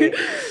 Thank you.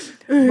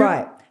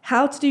 Right.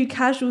 How to do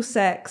casual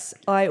sex,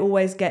 I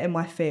always get in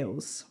my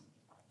feels.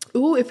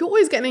 Ooh, if you're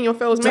always getting in your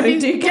feels, maybe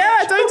don't do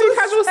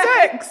casual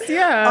sex.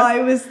 Yeah. I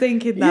was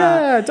thinking that.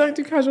 Yeah, don't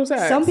do casual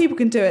sex. Some people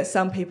can do it,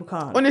 some people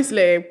can't.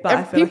 Honestly,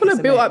 but people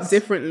are built up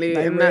differently,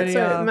 and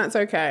that's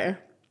okay.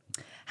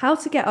 How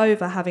to get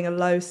over having a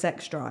low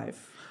sex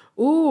drive?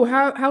 Ooh,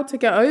 how to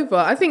get over?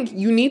 I think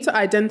you need to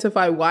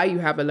identify why you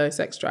have a low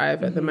sex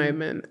drive at the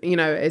moment. You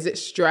know, is it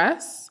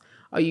stress?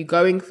 Are you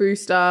going through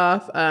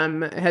stuff?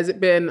 Has it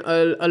been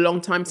a long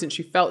time since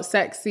you felt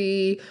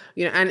sexy?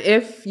 You know, and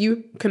if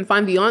you can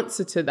find the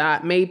answer to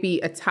that, maybe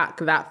attack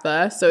that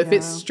first. So if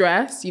it's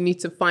stress, you need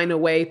to find a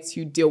way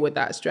to deal with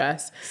that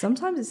stress.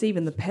 Sometimes it's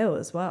even the pill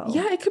as well.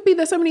 Yeah, it could be.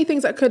 There's so many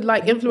things that could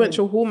like influence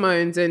your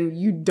hormones and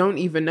you don't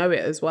even know it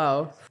as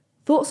well.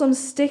 Thoughts on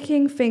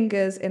sticking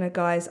fingers in a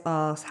guy's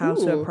ass, how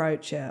to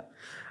approach it?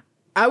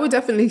 I would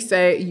definitely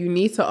say you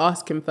need to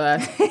ask him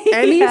first.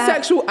 Any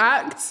sexual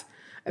act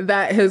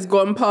that has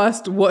gone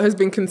past what has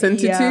been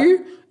consented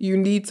to, you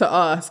need to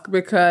ask,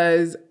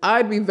 because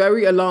I'd be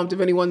very alarmed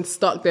if anyone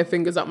stuck their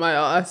fingers up my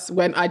ass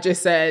when I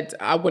just said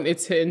I wanted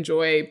to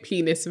enjoy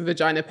penis and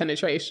vagina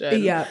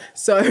penetration. Yeah.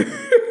 So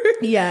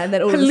and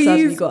then all of a sudden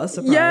you got a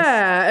surprise.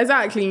 Yeah,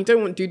 exactly. You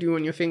don't want doo-doo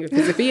on your fingers,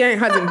 because if he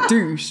hasn't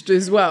douched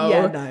as well,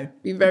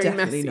 be very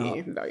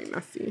messy. Very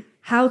messy.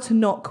 How to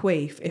not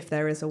queef if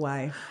there is a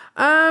way.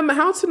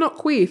 How to not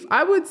queef?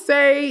 I would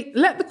say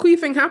let the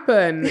queefing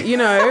happen,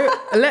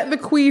 let the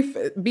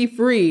queef be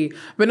free.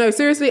 But no,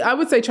 seriously, I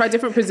would say try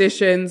different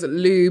positions,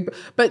 lube,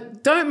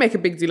 but don't make a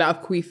big deal out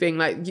of queefing.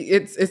 Like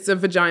it's a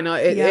vagina.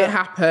 It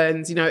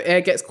happens,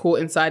 air gets caught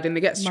inside and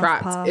it gets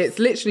trapped. Puff. It's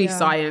literally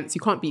science.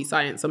 You can't beat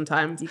science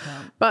sometimes. You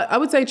can't. But I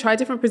would say try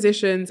different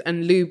positions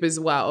and lube as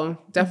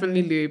well.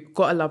 Definitely lube.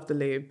 Gotta love the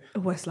lube.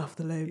 Always love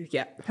the lube.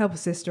 Yeah. Help a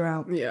sister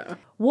out. Yeah.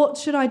 What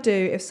should I do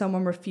if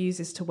someone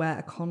refuses to wear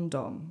a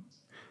condom?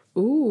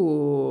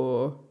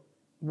 Ooh.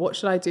 What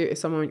should I do if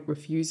someone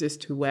refuses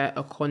to wear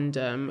a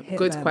condom? Hit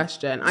Good them.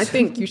 question. I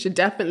think you should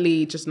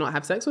definitely just not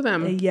have sex with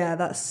them. Yeah,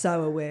 that's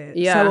so weird.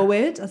 Yeah. So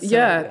weird?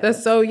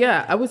 That's so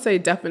weird. I would say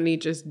definitely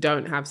just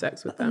don't have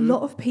sex with them. A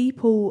lot of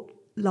people,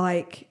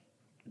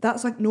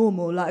 that's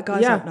normal. Like, a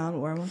guy's like, no, I'm not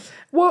wearing one.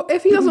 Well,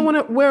 if he doesn't want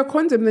to wear a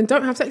condom, then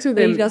don't have sex with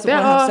him. He doesn't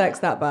want to have sex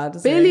that bad,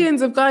 does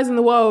billions of guys in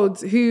the world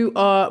who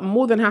are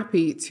more than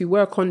happy to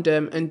wear a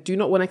condom and do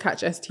not want to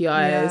catch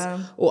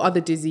STIs or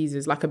other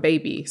diseases like a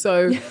baby.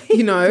 So,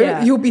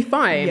 you'll be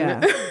fine.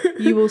 Yeah.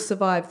 You will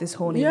survive this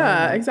horny moment.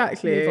 Yeah,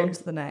 exactly. Move on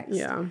to the next.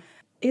 Yeah.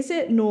 Is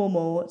it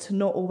normal to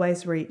not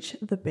always reach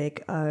the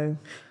big O?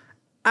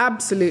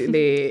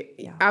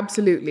 Absolutely.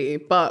 Absolutely.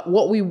 But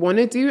what we want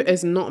to do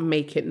is not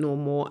make it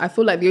normal. I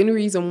feel like the only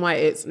reason why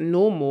it's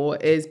normal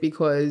is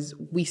because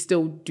we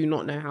still do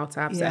not know how to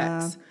have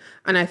sex.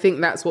 And I think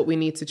that's what we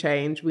need to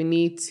change. We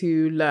need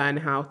to learn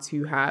how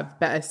to have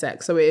better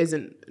sex so it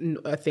isn't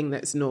a thing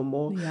that's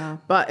normal. Yeah.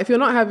 But if you're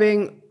not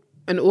having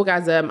an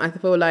orgasm, I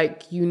feel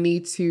like you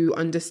need to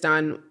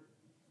understand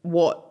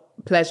what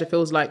pleasure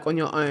feels like on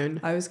your own.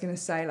 I was going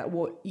to say,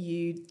 what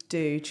you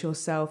do to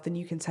yourself, then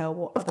you can tell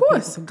what of other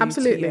course, people can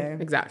absolutely, do to you.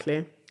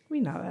 Exactly.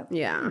 We know it.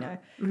 Yeah.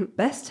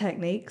 Best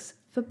techniques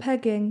for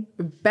pegging.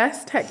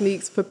 Best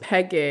techniques for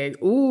pegging.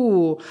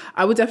 Ooh,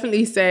 I would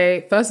definitely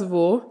say, first of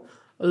all,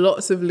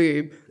 lots of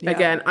lube. Yeah.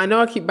 Again, I know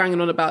I keep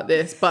banging on about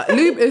this, but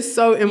lube is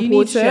so important. You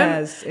need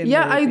shares in lube,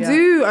 I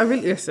do. I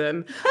really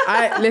listen.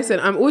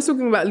 I'm always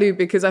talking about lube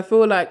because I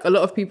feel like a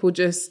lot of people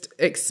just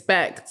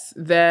expect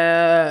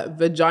their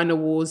vagina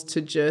walls to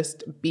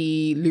just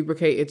be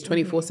lubricated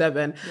 24/7.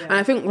 And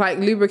I think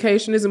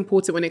lubrication is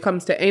important when it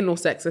comes to anal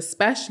sex,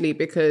 especially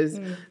because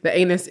the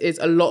anus is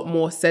a lot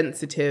more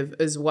sensitive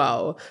as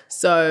well.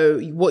 So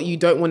what you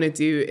don't want to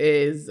do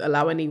is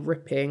allow any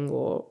ripping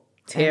or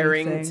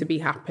tearing to be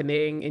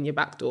happening in your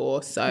back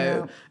door.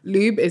 So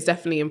lube is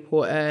definitely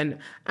important.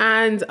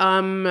 And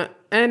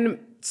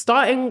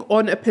starting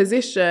on a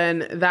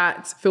position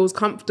that feels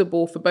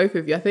comfortable for both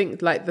of you. I think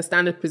the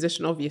standard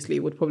position obviously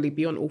would probably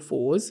be on all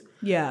fours.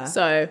 Yeah.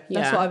 So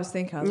that's what I was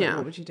thinking. I was like,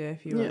 what would you do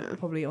if you were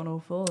probably on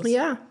all fours?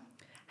 Yeah.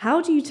 How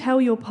do you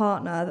tell your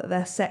partner that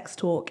their sex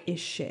talk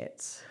is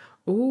shit?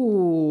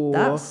 Ooh.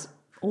 That's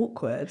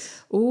awkward.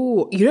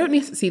 Ooh. You don't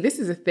need to see, this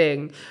is a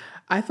thing.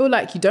 I feel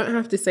like you don't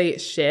have to say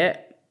it's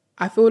shit.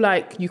 I feel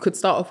like you could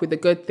start off with a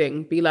good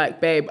thing. Be like,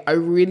 babe, I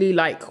really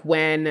like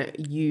when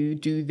you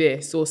do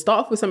this. Or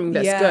start off with something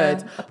that's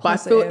good. But I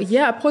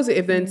feel,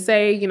 positive. Then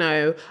say,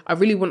 I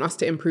really want us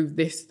to improve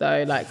this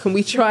though. Can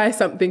we try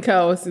something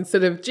else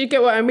instead of, do you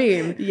get what I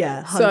mean?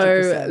 Yeah, 100%.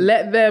 So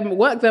let them,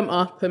 work them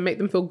up and make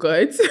them feel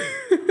good.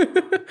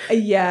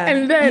 Yeah.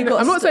 And then,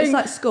 I'm not saying... It's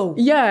like school.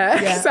 Yeah,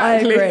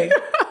 exactly. I agree.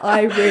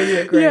 I really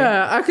agree.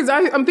 Yeah, because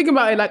I'm thinking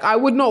about it, I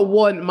would not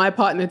want my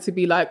partner to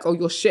be like, oh,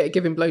 you're shit at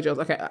giving blowjobs.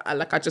 Okay,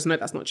 I just know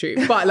that's not true.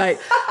 But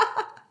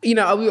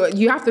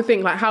you have to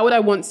think, how would I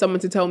want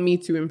someone to tell me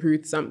to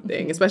improve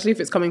something? Especially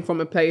if it's coming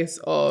from a place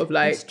of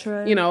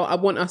I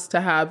want us to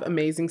have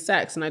amazing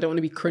sex and I don't want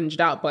to be cringed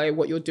out by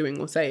what you're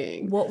doing or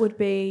saying. What would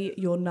be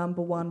your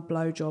number one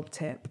blowjob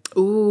tip?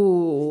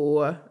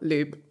 Ooh,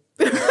 lube.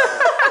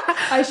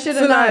 I should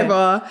have known.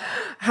 Saliva,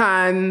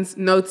 hands,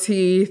 no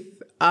teeth,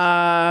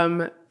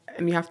 and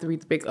you have to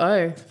read the big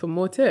O for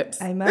more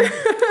tips. Amen.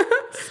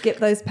 Skip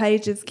those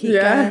pages, keep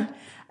going.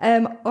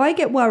 I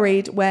get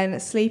worried when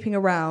sleeping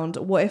around.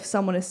 What if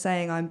someone is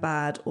saying I'm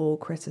bad or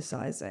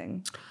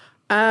criticizing?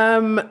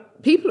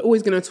 People are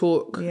always going to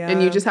talk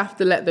and you just have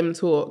to let them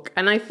talk.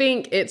 And I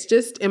think it's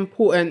just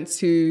important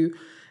to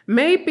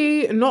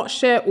maybe not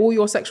share all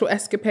your sexual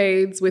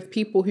escapades with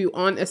people who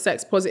aren't as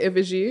sex positive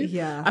as you.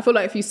 Yeah. I feel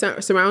like if you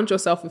surround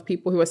yourself with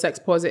people who are sex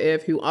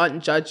positive, who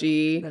aren't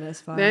judgy, then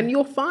it's fine. Then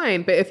you're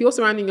fine. But if you're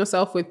surrounding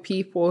yourself with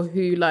people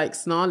who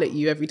snarl at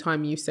you every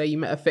time you say you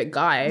met a fit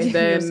guy,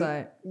 then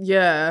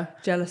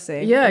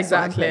jealousy. Yeah, That's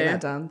exactly. Why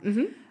I'm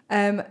putting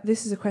that down.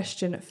 This is a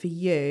question for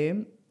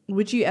you.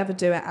 Would you ever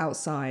do it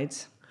outside?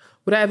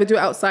 Would I ever do it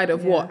outside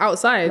of what?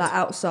 Outside?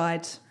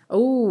 Outside.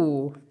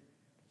 Oh,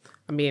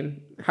 I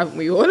mean, haven't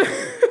we all?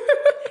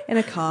 In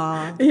a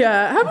car.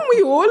 Yeah, haven't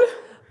we all?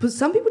 But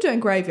some people do it in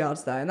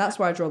graveyards though, and that's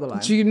where I draw the line.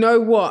 Do you know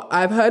what?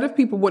 I've heard of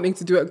people wanting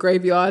to do it at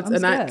graveyards,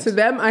 to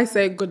them I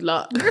say good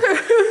luck.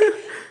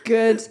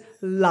 Good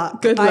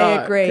luck. Good luck.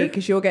 I agree,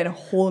 because you're getting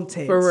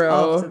haunted for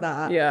real. after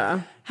that.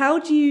 Yeah. How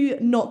do you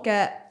not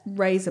get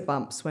razor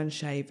bumps when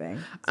shaving?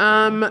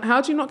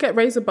 How do you not get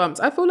razor bumps?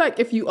 I feel like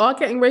if you are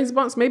getting razor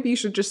bumps, maybe you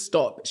should just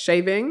stop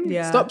shaving.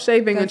 Yeah. Stop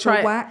shaving Go and for a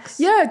try wax.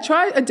 Yeah,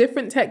 try a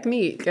different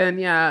technique. And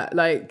yeah,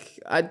 like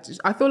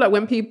I feel like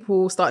when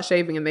people start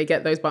shaving and they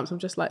get those bumps, I'm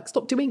just like,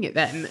 stop doing it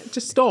then.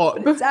 Just stop.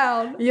 Put it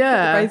down.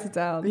 Yeah. Put the razor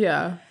down.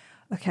 Yeah.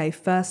 Okay,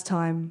 first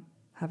time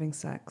having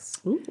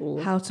sex. Ooh.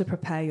 How to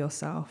prepare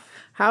yourself.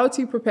 How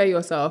to prepare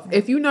yourself.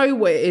 If you know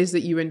what it is that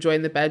you enjoy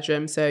in the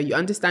bedroom, so you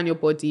understand your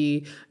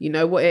body, you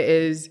know what it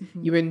is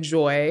you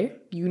enjoy,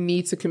 you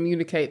need to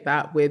communicate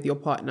that with your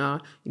partner.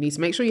 You need to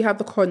make sure you have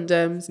the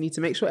condoms. You need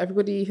to make sure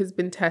everybody has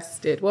been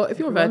tested. Well, if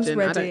you're a virgin,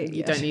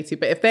 you don't need to.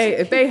 But if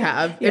they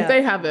have, if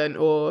they haven't,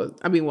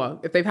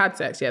 if they've had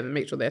sex, then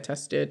make sure they're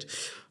tested.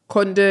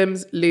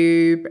 Condoms,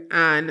 lube,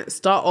 and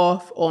start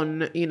off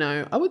on,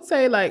 I would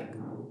say like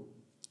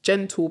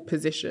gentle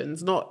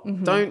positions,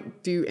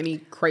 don't do any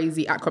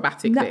crazy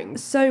acrobatic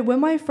things. So when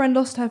my friend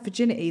lost her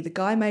virginity, the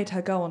guy made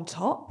her go on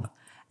top.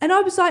 And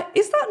I was like,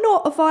 is that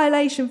not a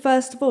violation,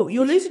 first of all?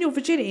 You're losing your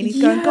virginity and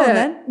he's going, go on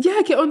then.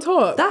 Yeah, get on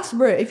top. That's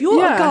rude. If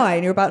you're a guy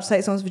and you're about to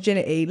take someone's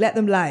virginity, let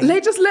them lay.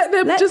 Let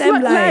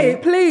them lay,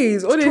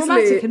 please. It's honestly.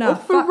 traumatic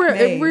enough. For real,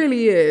 it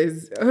really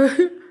is.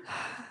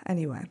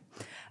 Anyway.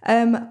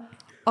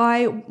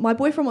 My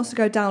boyfriend wants to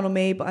go down on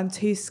me, but I'm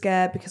too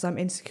scared because I'm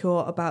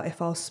insecure about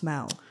if I'll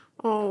smell.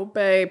 Oh,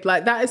 babe,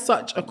 like that is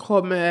such a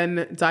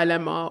common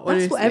dilemma. Honestly.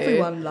 That's what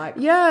everyone like.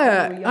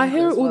 Yeah, I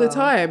hear it all the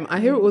time.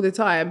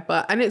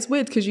 And it's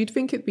weird because you'd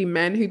think it'd be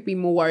men who'd be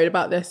more worried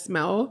about their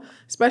smell,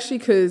 especially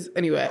because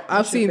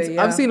I've seen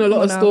a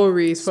lot of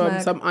stories from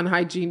some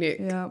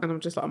unhygienic, and I'm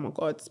just like, oh my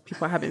god,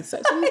 people are having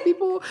sex with these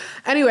people.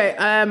 Anyway,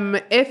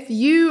 if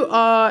you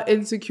are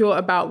insecure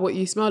about what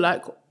you smell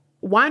like,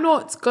 why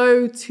not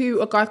go to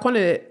a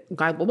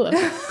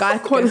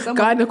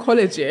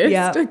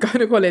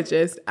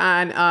gynecologist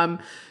and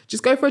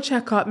just go for a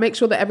checkup, make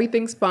sure that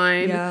everything's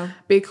fine,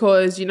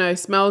 because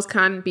smells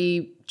can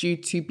be due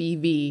to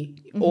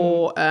BV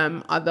or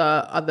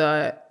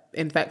other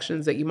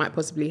infections that you might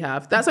possibly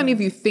have. That's only if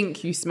you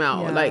think you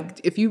smell.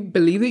 Like if you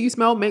believe that you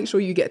smell, make sure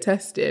you get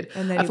tested,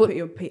 and then put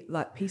your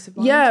peace of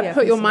mind.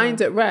 Put your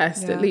mind at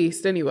rest at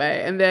least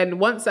anyway. And then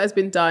once that's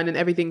been done and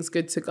everything's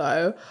good to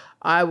go,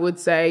 I would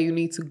say you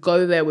need to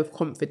go there with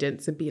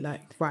confidence and be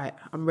like, right,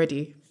 I'm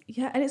ready.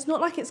 Yeah, and it's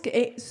not like it's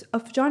a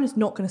vagina's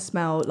not going to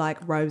smell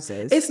like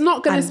roses. It's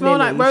not going to smell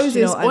like roses.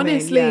 You know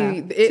honestly, I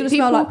mean? It's going to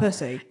smell like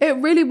pussy. It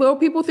really will.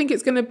 People think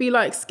it's going to be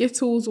like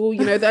Skittles, or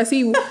I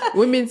see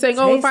women saying,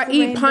 "Oh, if I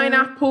eat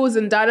pineapples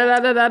and da da da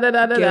da da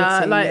da da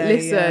da." Like,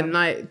 listen,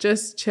 like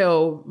just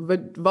chill.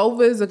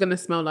 Vulvas are going to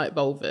smell like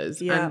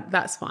vulvas, and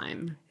that's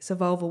fine. It's a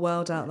vulva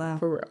world out there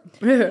for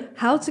real.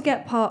 How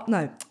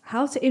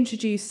to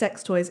introduce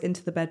sex toys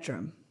into the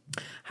bedroom.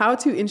 How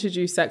to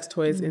introduce sex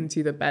toys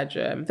into the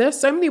bedroom. There's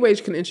so many ways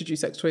you can introduce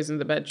sex toys in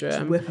the bedroom.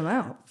 Just whip them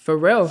out. For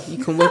real.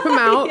 You can whip them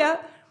out.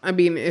 I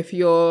mean, if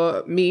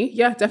you're me,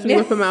 definitely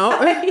whip them out.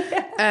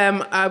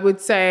 I would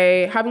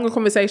say having a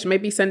conversation,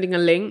 maybe sending a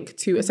link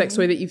to a sex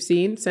toy that you've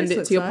seen, send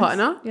it to your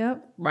partner. Yeah.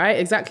 Right?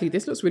 Exactly.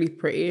 This looks really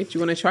pretty. Do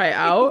you want to try it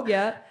out?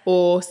 Yeah.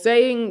 Or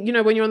saying,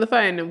 when you're on the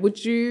phone,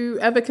 would you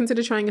ever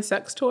consider trying a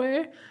sex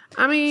toy?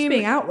 I mean, just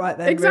being outright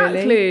then.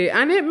 Exactly. Really.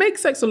 And it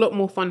makes sex a lot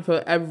more fun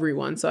for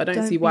everyone. So I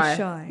don't see why. Be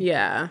shy.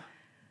 Yeah.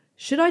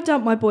 Should I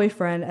dump my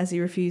boyfriend as he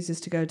refuses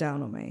to go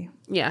down on me?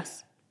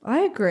 Yes.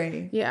 I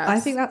agree. Yes. I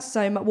think that's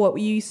so much. What,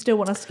 you still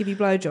want us to give you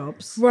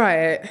blowjobs?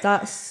 Right.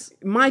 That's...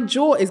 My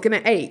jaw is going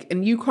to ache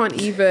and you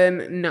can't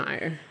even...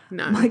 No.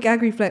 My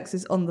gag reflex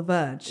is on the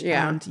verge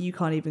and you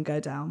can't even go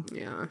down.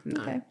 Yeah,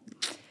 no. Okay.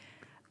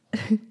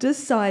 Does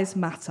size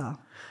matter?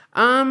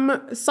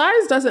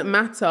 Size doesn't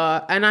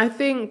matter, and I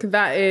think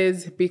that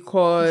is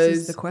because this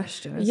is the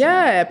question, isn't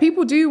it?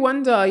 People do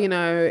wonder,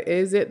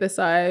 is it the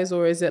size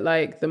or is it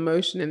like the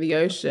motion in the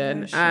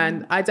ocean?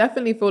 And I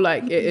definitely feel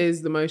like it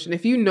is the motion.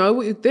 If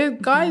there are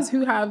guys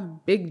who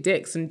have big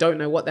dicks and don't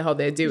know what the hell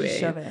they're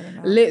doing,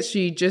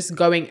 literally just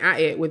going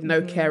at it with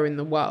no care in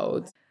the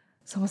world.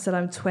 Someone said,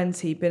 I'm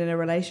 20, been in a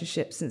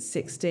relationship since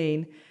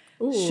 16.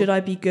 Ooh. Should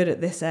I be good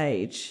at this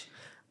age?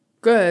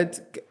 Good.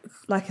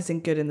 Like as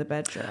in good in the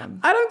bedroom?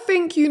 I don't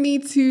think you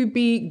need to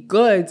be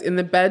good in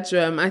the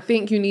bedroom. I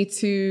think you need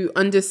to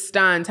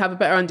have a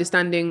better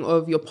understanding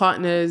of your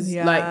partners,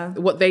 like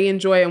what they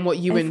enjoy and what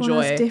you enjoy.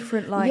 Everyone has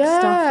different stuff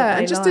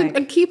that they like.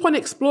 And keep on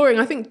exploring.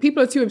 I think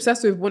people are too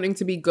obsessed with wanting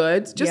to be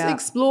good. Just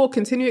explore,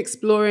 continue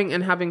exploring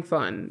and having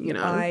fun,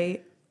 I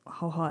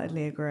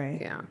wholeheartedly agree.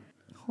 Yeah.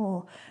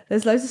 Oh,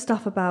 there's loads of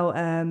stuff about...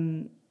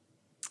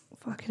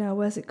 fucking hell,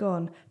 where's it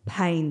gone?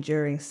 Pain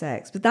during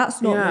sex. But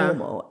that's not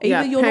normal.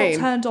 Either you're not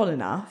turned on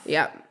enough.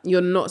 Yeah.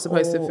 You're not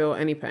supposed to feel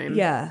any pain.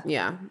 Yeah.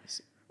 Yeah.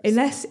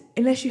 Unless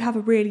you have a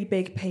really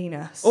big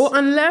penis. Or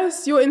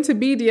unless you're into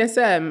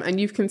BDSM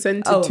and you've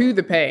consented to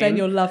the pain. Then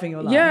you're loving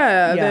your life.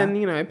 Yeah.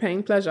 Then,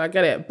 pain, pleasure, I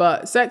get it.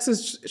 But sex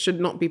should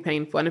not be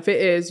painful. And if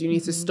it is, you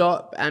need to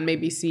stop and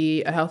maybe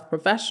see a health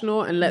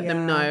professional and let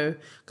them know,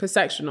 because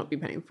sex should not be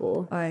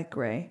painful. I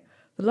agree.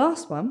 The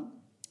last one.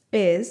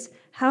 is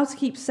how to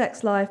keep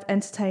sex life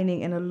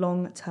entertaining in a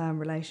long-term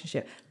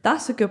relationship.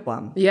 That's a good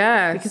one.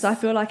 Yes. Because I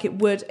feel like it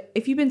would,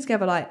 if you've been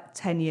together like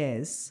 10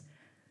 years,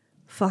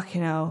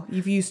 fucking hell,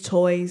 you've used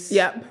toys.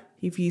 Yep.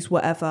 You've used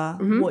whatever.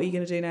 What are you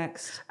going to do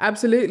next?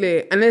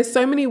 Absolutely. And there's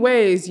so many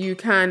ways you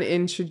can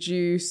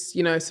introduce,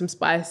 you know, some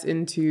spice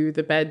into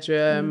the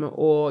bedroom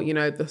or, you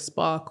know, the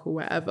spark or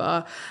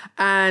whatever.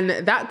 And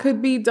that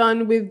could be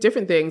done with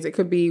different things. It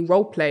could be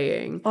role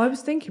playing. I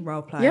was thinking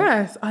role play.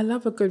 Yes, I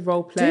love a good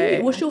role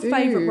play. What's your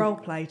favourite role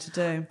play to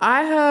do?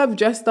 I have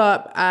dressed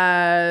up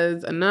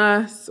as a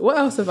nurse. What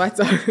else have I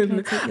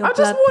done? I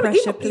just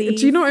want please.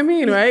 Do you know what I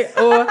mean, right?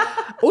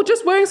 Or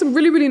just wearing some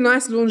really, really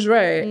nice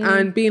lingerie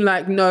and being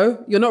like, no,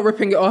 you're not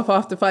ripping it off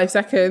after 5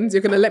 seconds. You're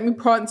going to let me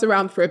prance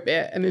around for a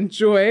bit and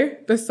enjoy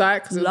the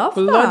sight because it's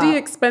bloody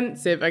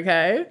expensive,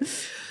 okay?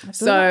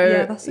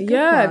 So, that's a good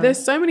one.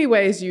 There's so many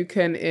ways you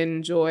can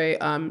enjoy.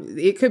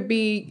 It could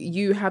be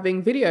you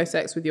having video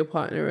sex with your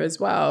partner as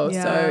well.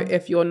 Yeah. So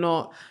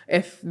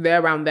if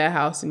they're around their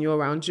house and you're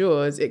around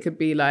yours, it could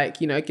be like,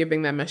 you know,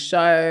 giving them a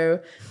show,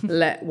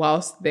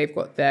 whilst they've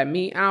got their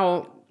meat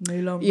out.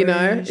 You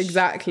know,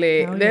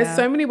 exactly. There's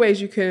so many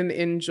ways you can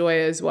enjoy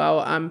as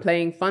well.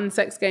 Playing fun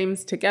sex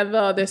games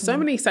together. There's so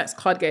many sex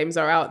card games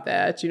are out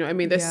there. Do you know what I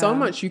mean? There's so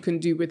much you can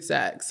do with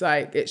sex.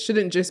 Like, it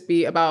shouldn't just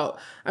be about,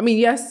 I mean,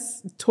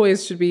 yes,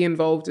 toys should be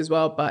involved as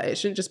well, but it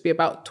shouldn't just be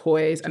about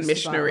toys and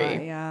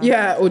missionary.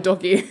 Or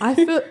doggy. I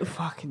feel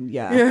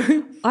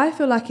I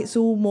feel like it's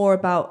all more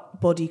about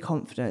body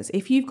confidence.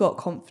 If you've got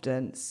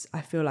confidence, I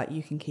feel like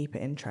you can keep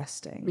it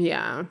interesting.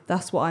 Yeah.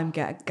 That's what I'm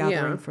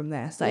gathering from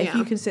this. Like, if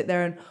you can sit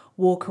there and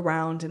walk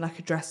around in like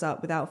a dress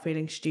up without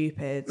feeling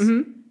stupid,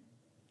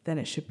 then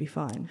it should be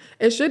fine.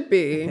 It should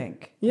be. I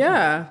think.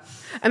 Yeah.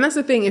 And that's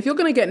the thing. If you're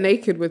going to get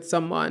naked with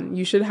someone,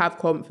 you should have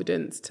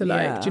confidence to do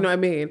you know what I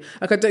mean?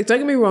 Like, don't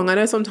get me wrong. I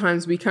know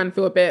sometimes we can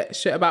feel a bit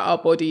shit about our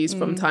bodies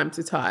from time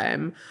to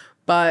time,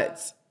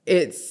 but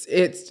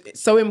it's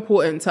so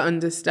important to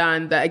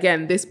understand that,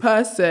 again, this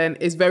person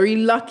is very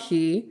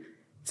lucky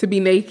to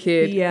be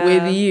naked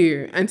with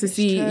you and to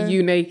see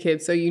you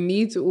naked. So you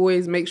need to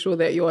always make sure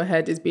that your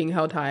head is being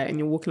held high and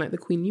you're walking like the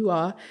queen you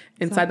are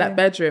inside that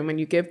bedroom when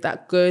you give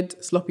that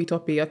good sloppy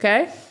toppy,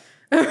 okay?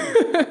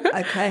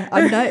 Okay,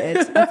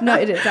 I've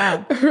noted it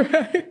down.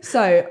 Right.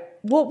 So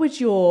what would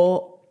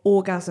your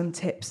orgasm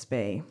tips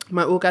be?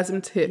 My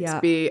orgasm tips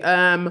be,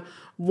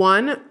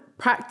 one,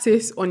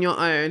 practice on your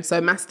own.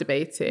 So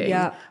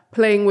masturbating,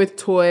 playing with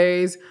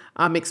toys,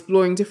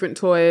 exploring different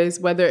toys,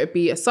 whether it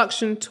be a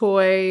suction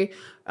toy,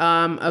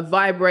 a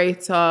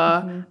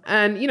vibrator,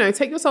 and, you know,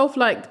 take yourself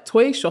like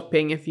toy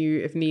shopping if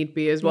need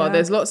be as well.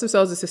 There's lots of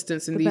sales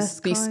assistants in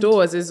these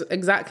stores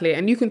exactly,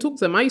 and you can talk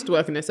to them. I used to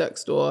work in a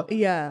sex store,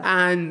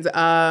 and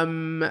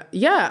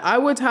I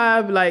would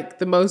have like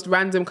the most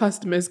random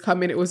customers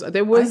come in. I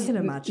can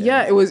imagine.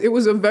 It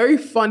was a very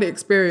fun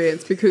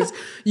experience because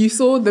you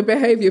saw the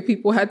behavior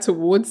people had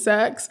towards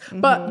sex,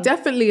 but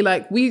definitely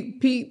like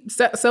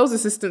sales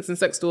assistants in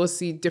sex stores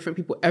see different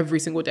people every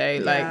single day.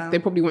 Like, they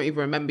probably won't even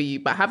remember you,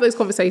 but have those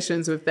conversations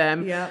with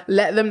them.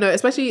 Let them know,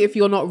 especially if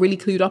you're not really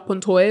clued up on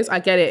toys. I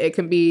get it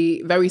can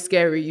be very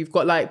scary. You've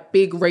got like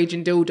big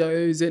raging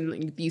dildos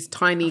and these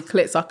tiny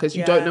clit suckers.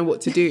 You don't know what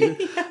to do.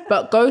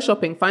 But go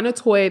shopping, find a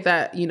toy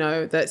that, you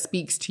know, that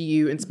speaks to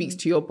you and speaks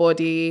to your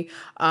body,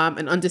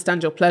 and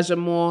understand your pleasure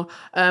more.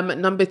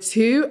 Number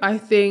two, I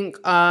think,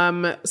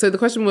 so the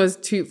question was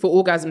for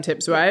orgasm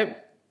tips, right?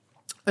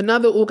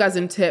 Another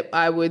orgasm tip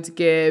I would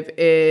give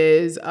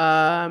is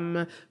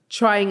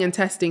trying and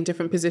testing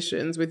different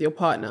positions with your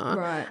partner.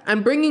 Right.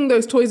 And bringing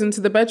those toys into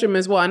the bedroom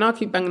as well. I know I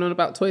keep banging on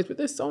about toys, but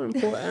they're so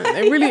important.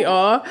 They really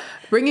are.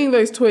 Bringing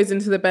those toys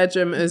into the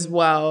bedroom as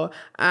well,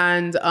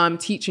 and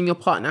teaching your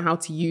partner how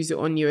to use it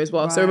on you as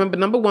well. Right. So remember,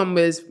 number one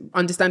was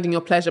understanding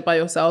your pleasure by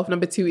yourself.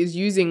 Number two is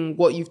using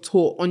what you've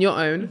taught on your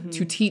own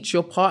to teach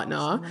your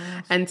partner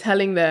and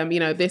telling them, you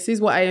know, this is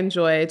what I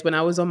enjoyed when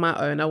I was on my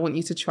own. I want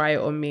you to try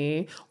it on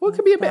me. Or it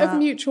could be a bit of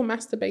mutual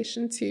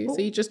masturbation too.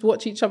 So you just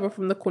watch each other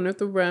from the corner of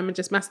the room and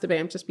just masturbate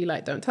and just be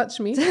like, don't touch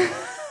me.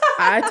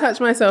 I touch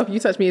myself, you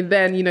touch me. And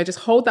then, you know, just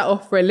hold that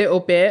off for a little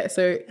bit.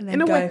 So and then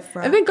go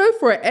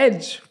for an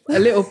edge a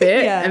little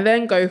bit and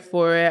then go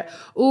for it.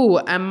 Ooh,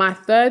 and my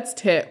third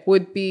tip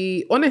would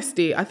be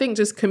honesty. I think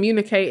just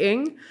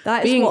communicating.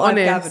 That is what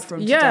honest. I've gathered from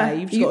today.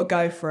 You've just got to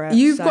go for it.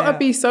 You've got to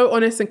be so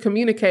honest and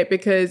communicate,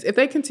 because if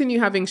they continue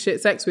having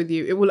shit sex with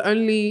you, it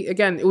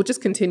will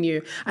just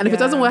continue. And if it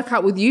doesn't work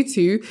out with you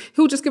two,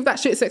 he'll just give that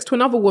shit sex to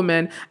another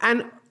woman.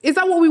 And is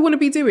that what we want to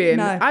be doing?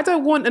 No. I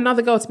don't want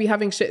another girl to be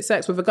having shit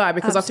sex with a guy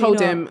because I told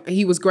him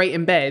he was great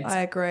in bed. I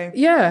agree.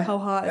 Yeah.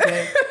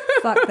 Wholeheartedly.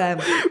 Fuck them.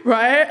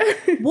 Right?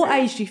 What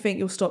age do you think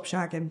you'll stop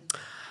shagging?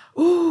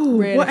 Ooh,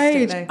 what age?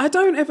 Realistically. I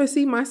don't ever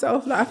see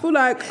myself like. I feel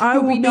like I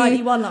You'll will be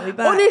 91 like me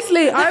back.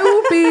 Honestly, I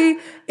will be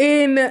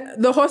in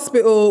the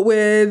hospital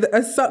with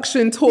a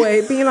suction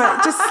toy, being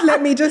like, just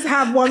let me just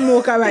have one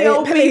more go at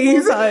it,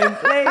 please. Home,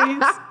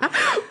 please.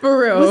 For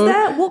real.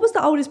 What was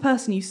the oldest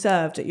person you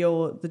served at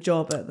the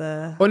job at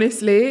the...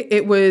 Honestly,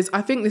 it was,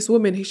 I think this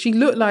woman, she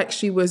looked like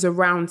she was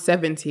around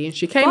 70 and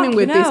she came in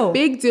with hell.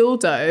 this big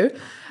dildo.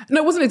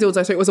 No, it wasn't a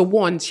dildo, so it was a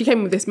wand. She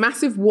came with this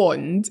massive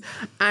wand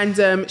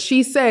and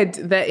she said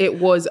that it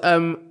was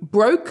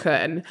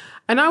broken.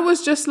 And I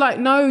was just like,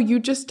 no, you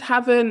just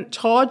haven't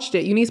charged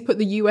it. You need to put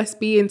the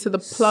USB into the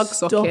plug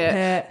socket.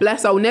 It.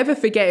 Bless, I'll never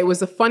forget. It was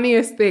the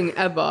funniest thing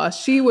ever.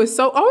 She was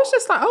I was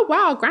just like, oh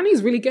wow,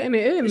 Granny's really getting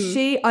it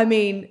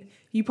in.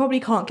 You probably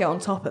can't get on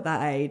top at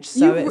that age,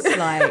 so it's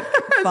like,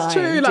 It's fine.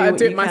 true, like I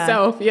do it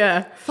myself,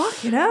 yeah.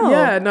 Fucking hell.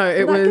 Yeah,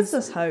 no, that gives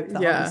us hope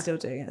that I'm still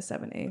doing it at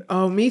 70.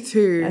 Oh, me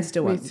too. I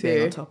still want to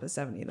be on top at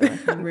 70 though. I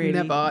can really,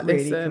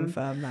 really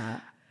confirm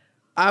that.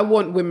 I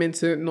want women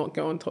to not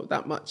go on top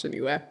that much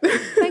anywhere.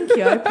 Thank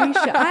you.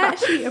 I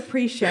actually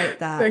appreciate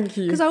that. Thank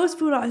you. Because I always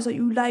feel like I was like,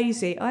 you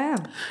lazy. I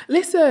am.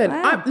 Listen,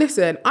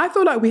 I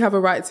feel like we have a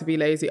right to be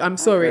lazy. I'm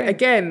sorry.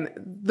 Again,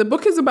 the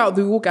book is about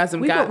the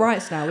orgasm We've gap. got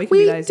rights now. We can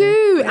be lazy. We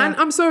do. Yeah. And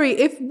I'm sorry,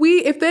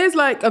 if there's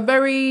like a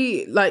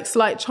very like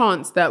slight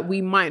chance that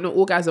we might not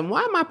orgasm,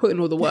 why am I putting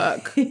all the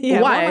work?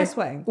 Yeah, why am I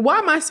sweating? Why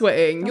am I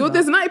sweating?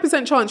 There's a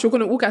 90% chance you're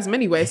going to orgasm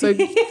anyway. So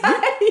get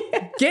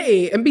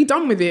it and be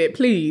done with it,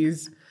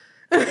 please.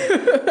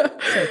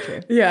 So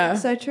true. Yeah.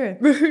 So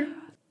true.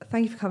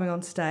 Thank you for coming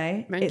on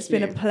today. It's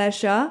been a you.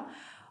 pleasure.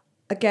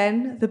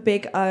 Again, The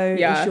Big O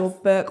is your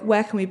book.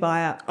 Where can we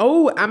buy it?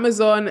 Oh,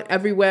 Amazon,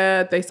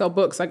 everywhere they sell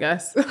books, I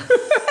guess.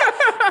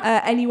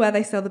 Anywhere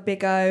they sell The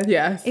Big O.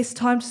 Yes. It's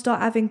time to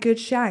start having good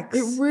shags.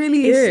 It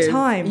really is. It's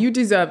time. You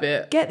deserve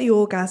it. Get the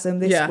orgasm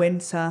this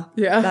winter.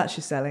 Yeah. That's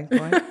your selling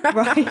point.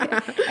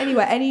 Right.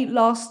 Anyway, any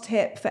last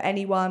tip for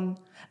anyone?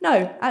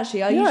 No,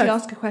 actually, I usually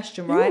ask a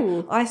question, right?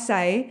 Ooh. I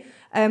say,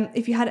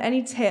 if you had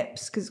any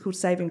tips, because it's called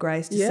Saving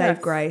Grace, to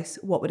save grace,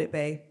 what would it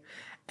be?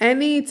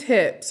 Any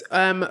tips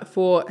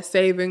for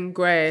saving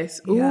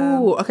grace? Yeah.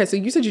 Ooh, okay. So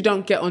you said you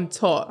don't get on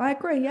top. I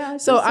agree. Yeah.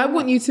 So I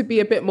want you to be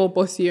a bit more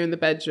bossier in the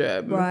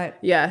bedroom. Right.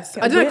 Yes.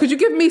 I don't know. Could you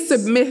give me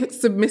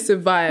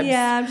submissive vibes?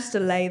 Yeah, I'm just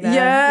a lay there.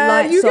 Yeah,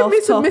 Lights you give me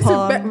off, top submissive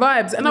on.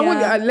 vibes, and I want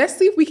you. Let's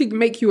see if we can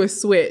make you a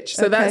switch.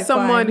 So that's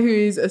someone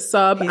who's a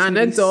sub and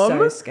a dom.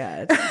 So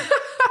scared.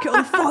 Get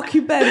on the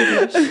fucking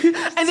bed with it.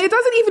 And it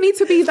doesn't even need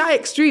to be that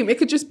extreme. It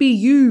could just be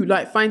you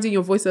like finding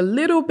your voice a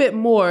little bit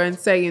more and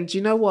saying, do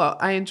you know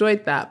what? I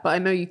enjoyed that, but I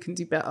know you can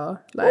do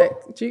better. Like,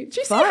 do you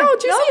see how,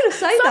 do you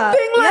see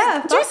something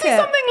like, do you see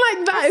something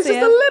like that? It's just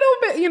a little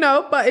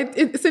bit, but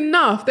it's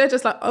enough. They're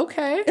just like,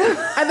 okay.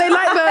 And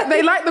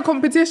they like the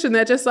competition.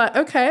 They're just like,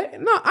 okay,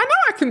 no, I know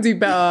I can do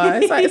better.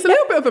 It's like, it's a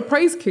little bit of a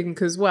praise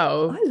kink as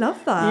well. I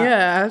love that.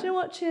 Yeah. Do you know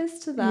what? Cheers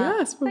to that.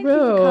 Yes, for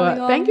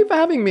real. Thank you for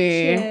having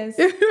me. Cheers.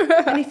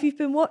 And if you've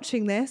been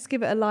watching this,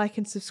 give it a like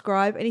and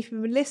subscribe. And if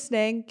you've been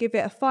listening, give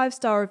it a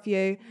 5-star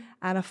review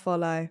and a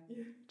follow.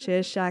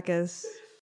 Cheers, shaggers.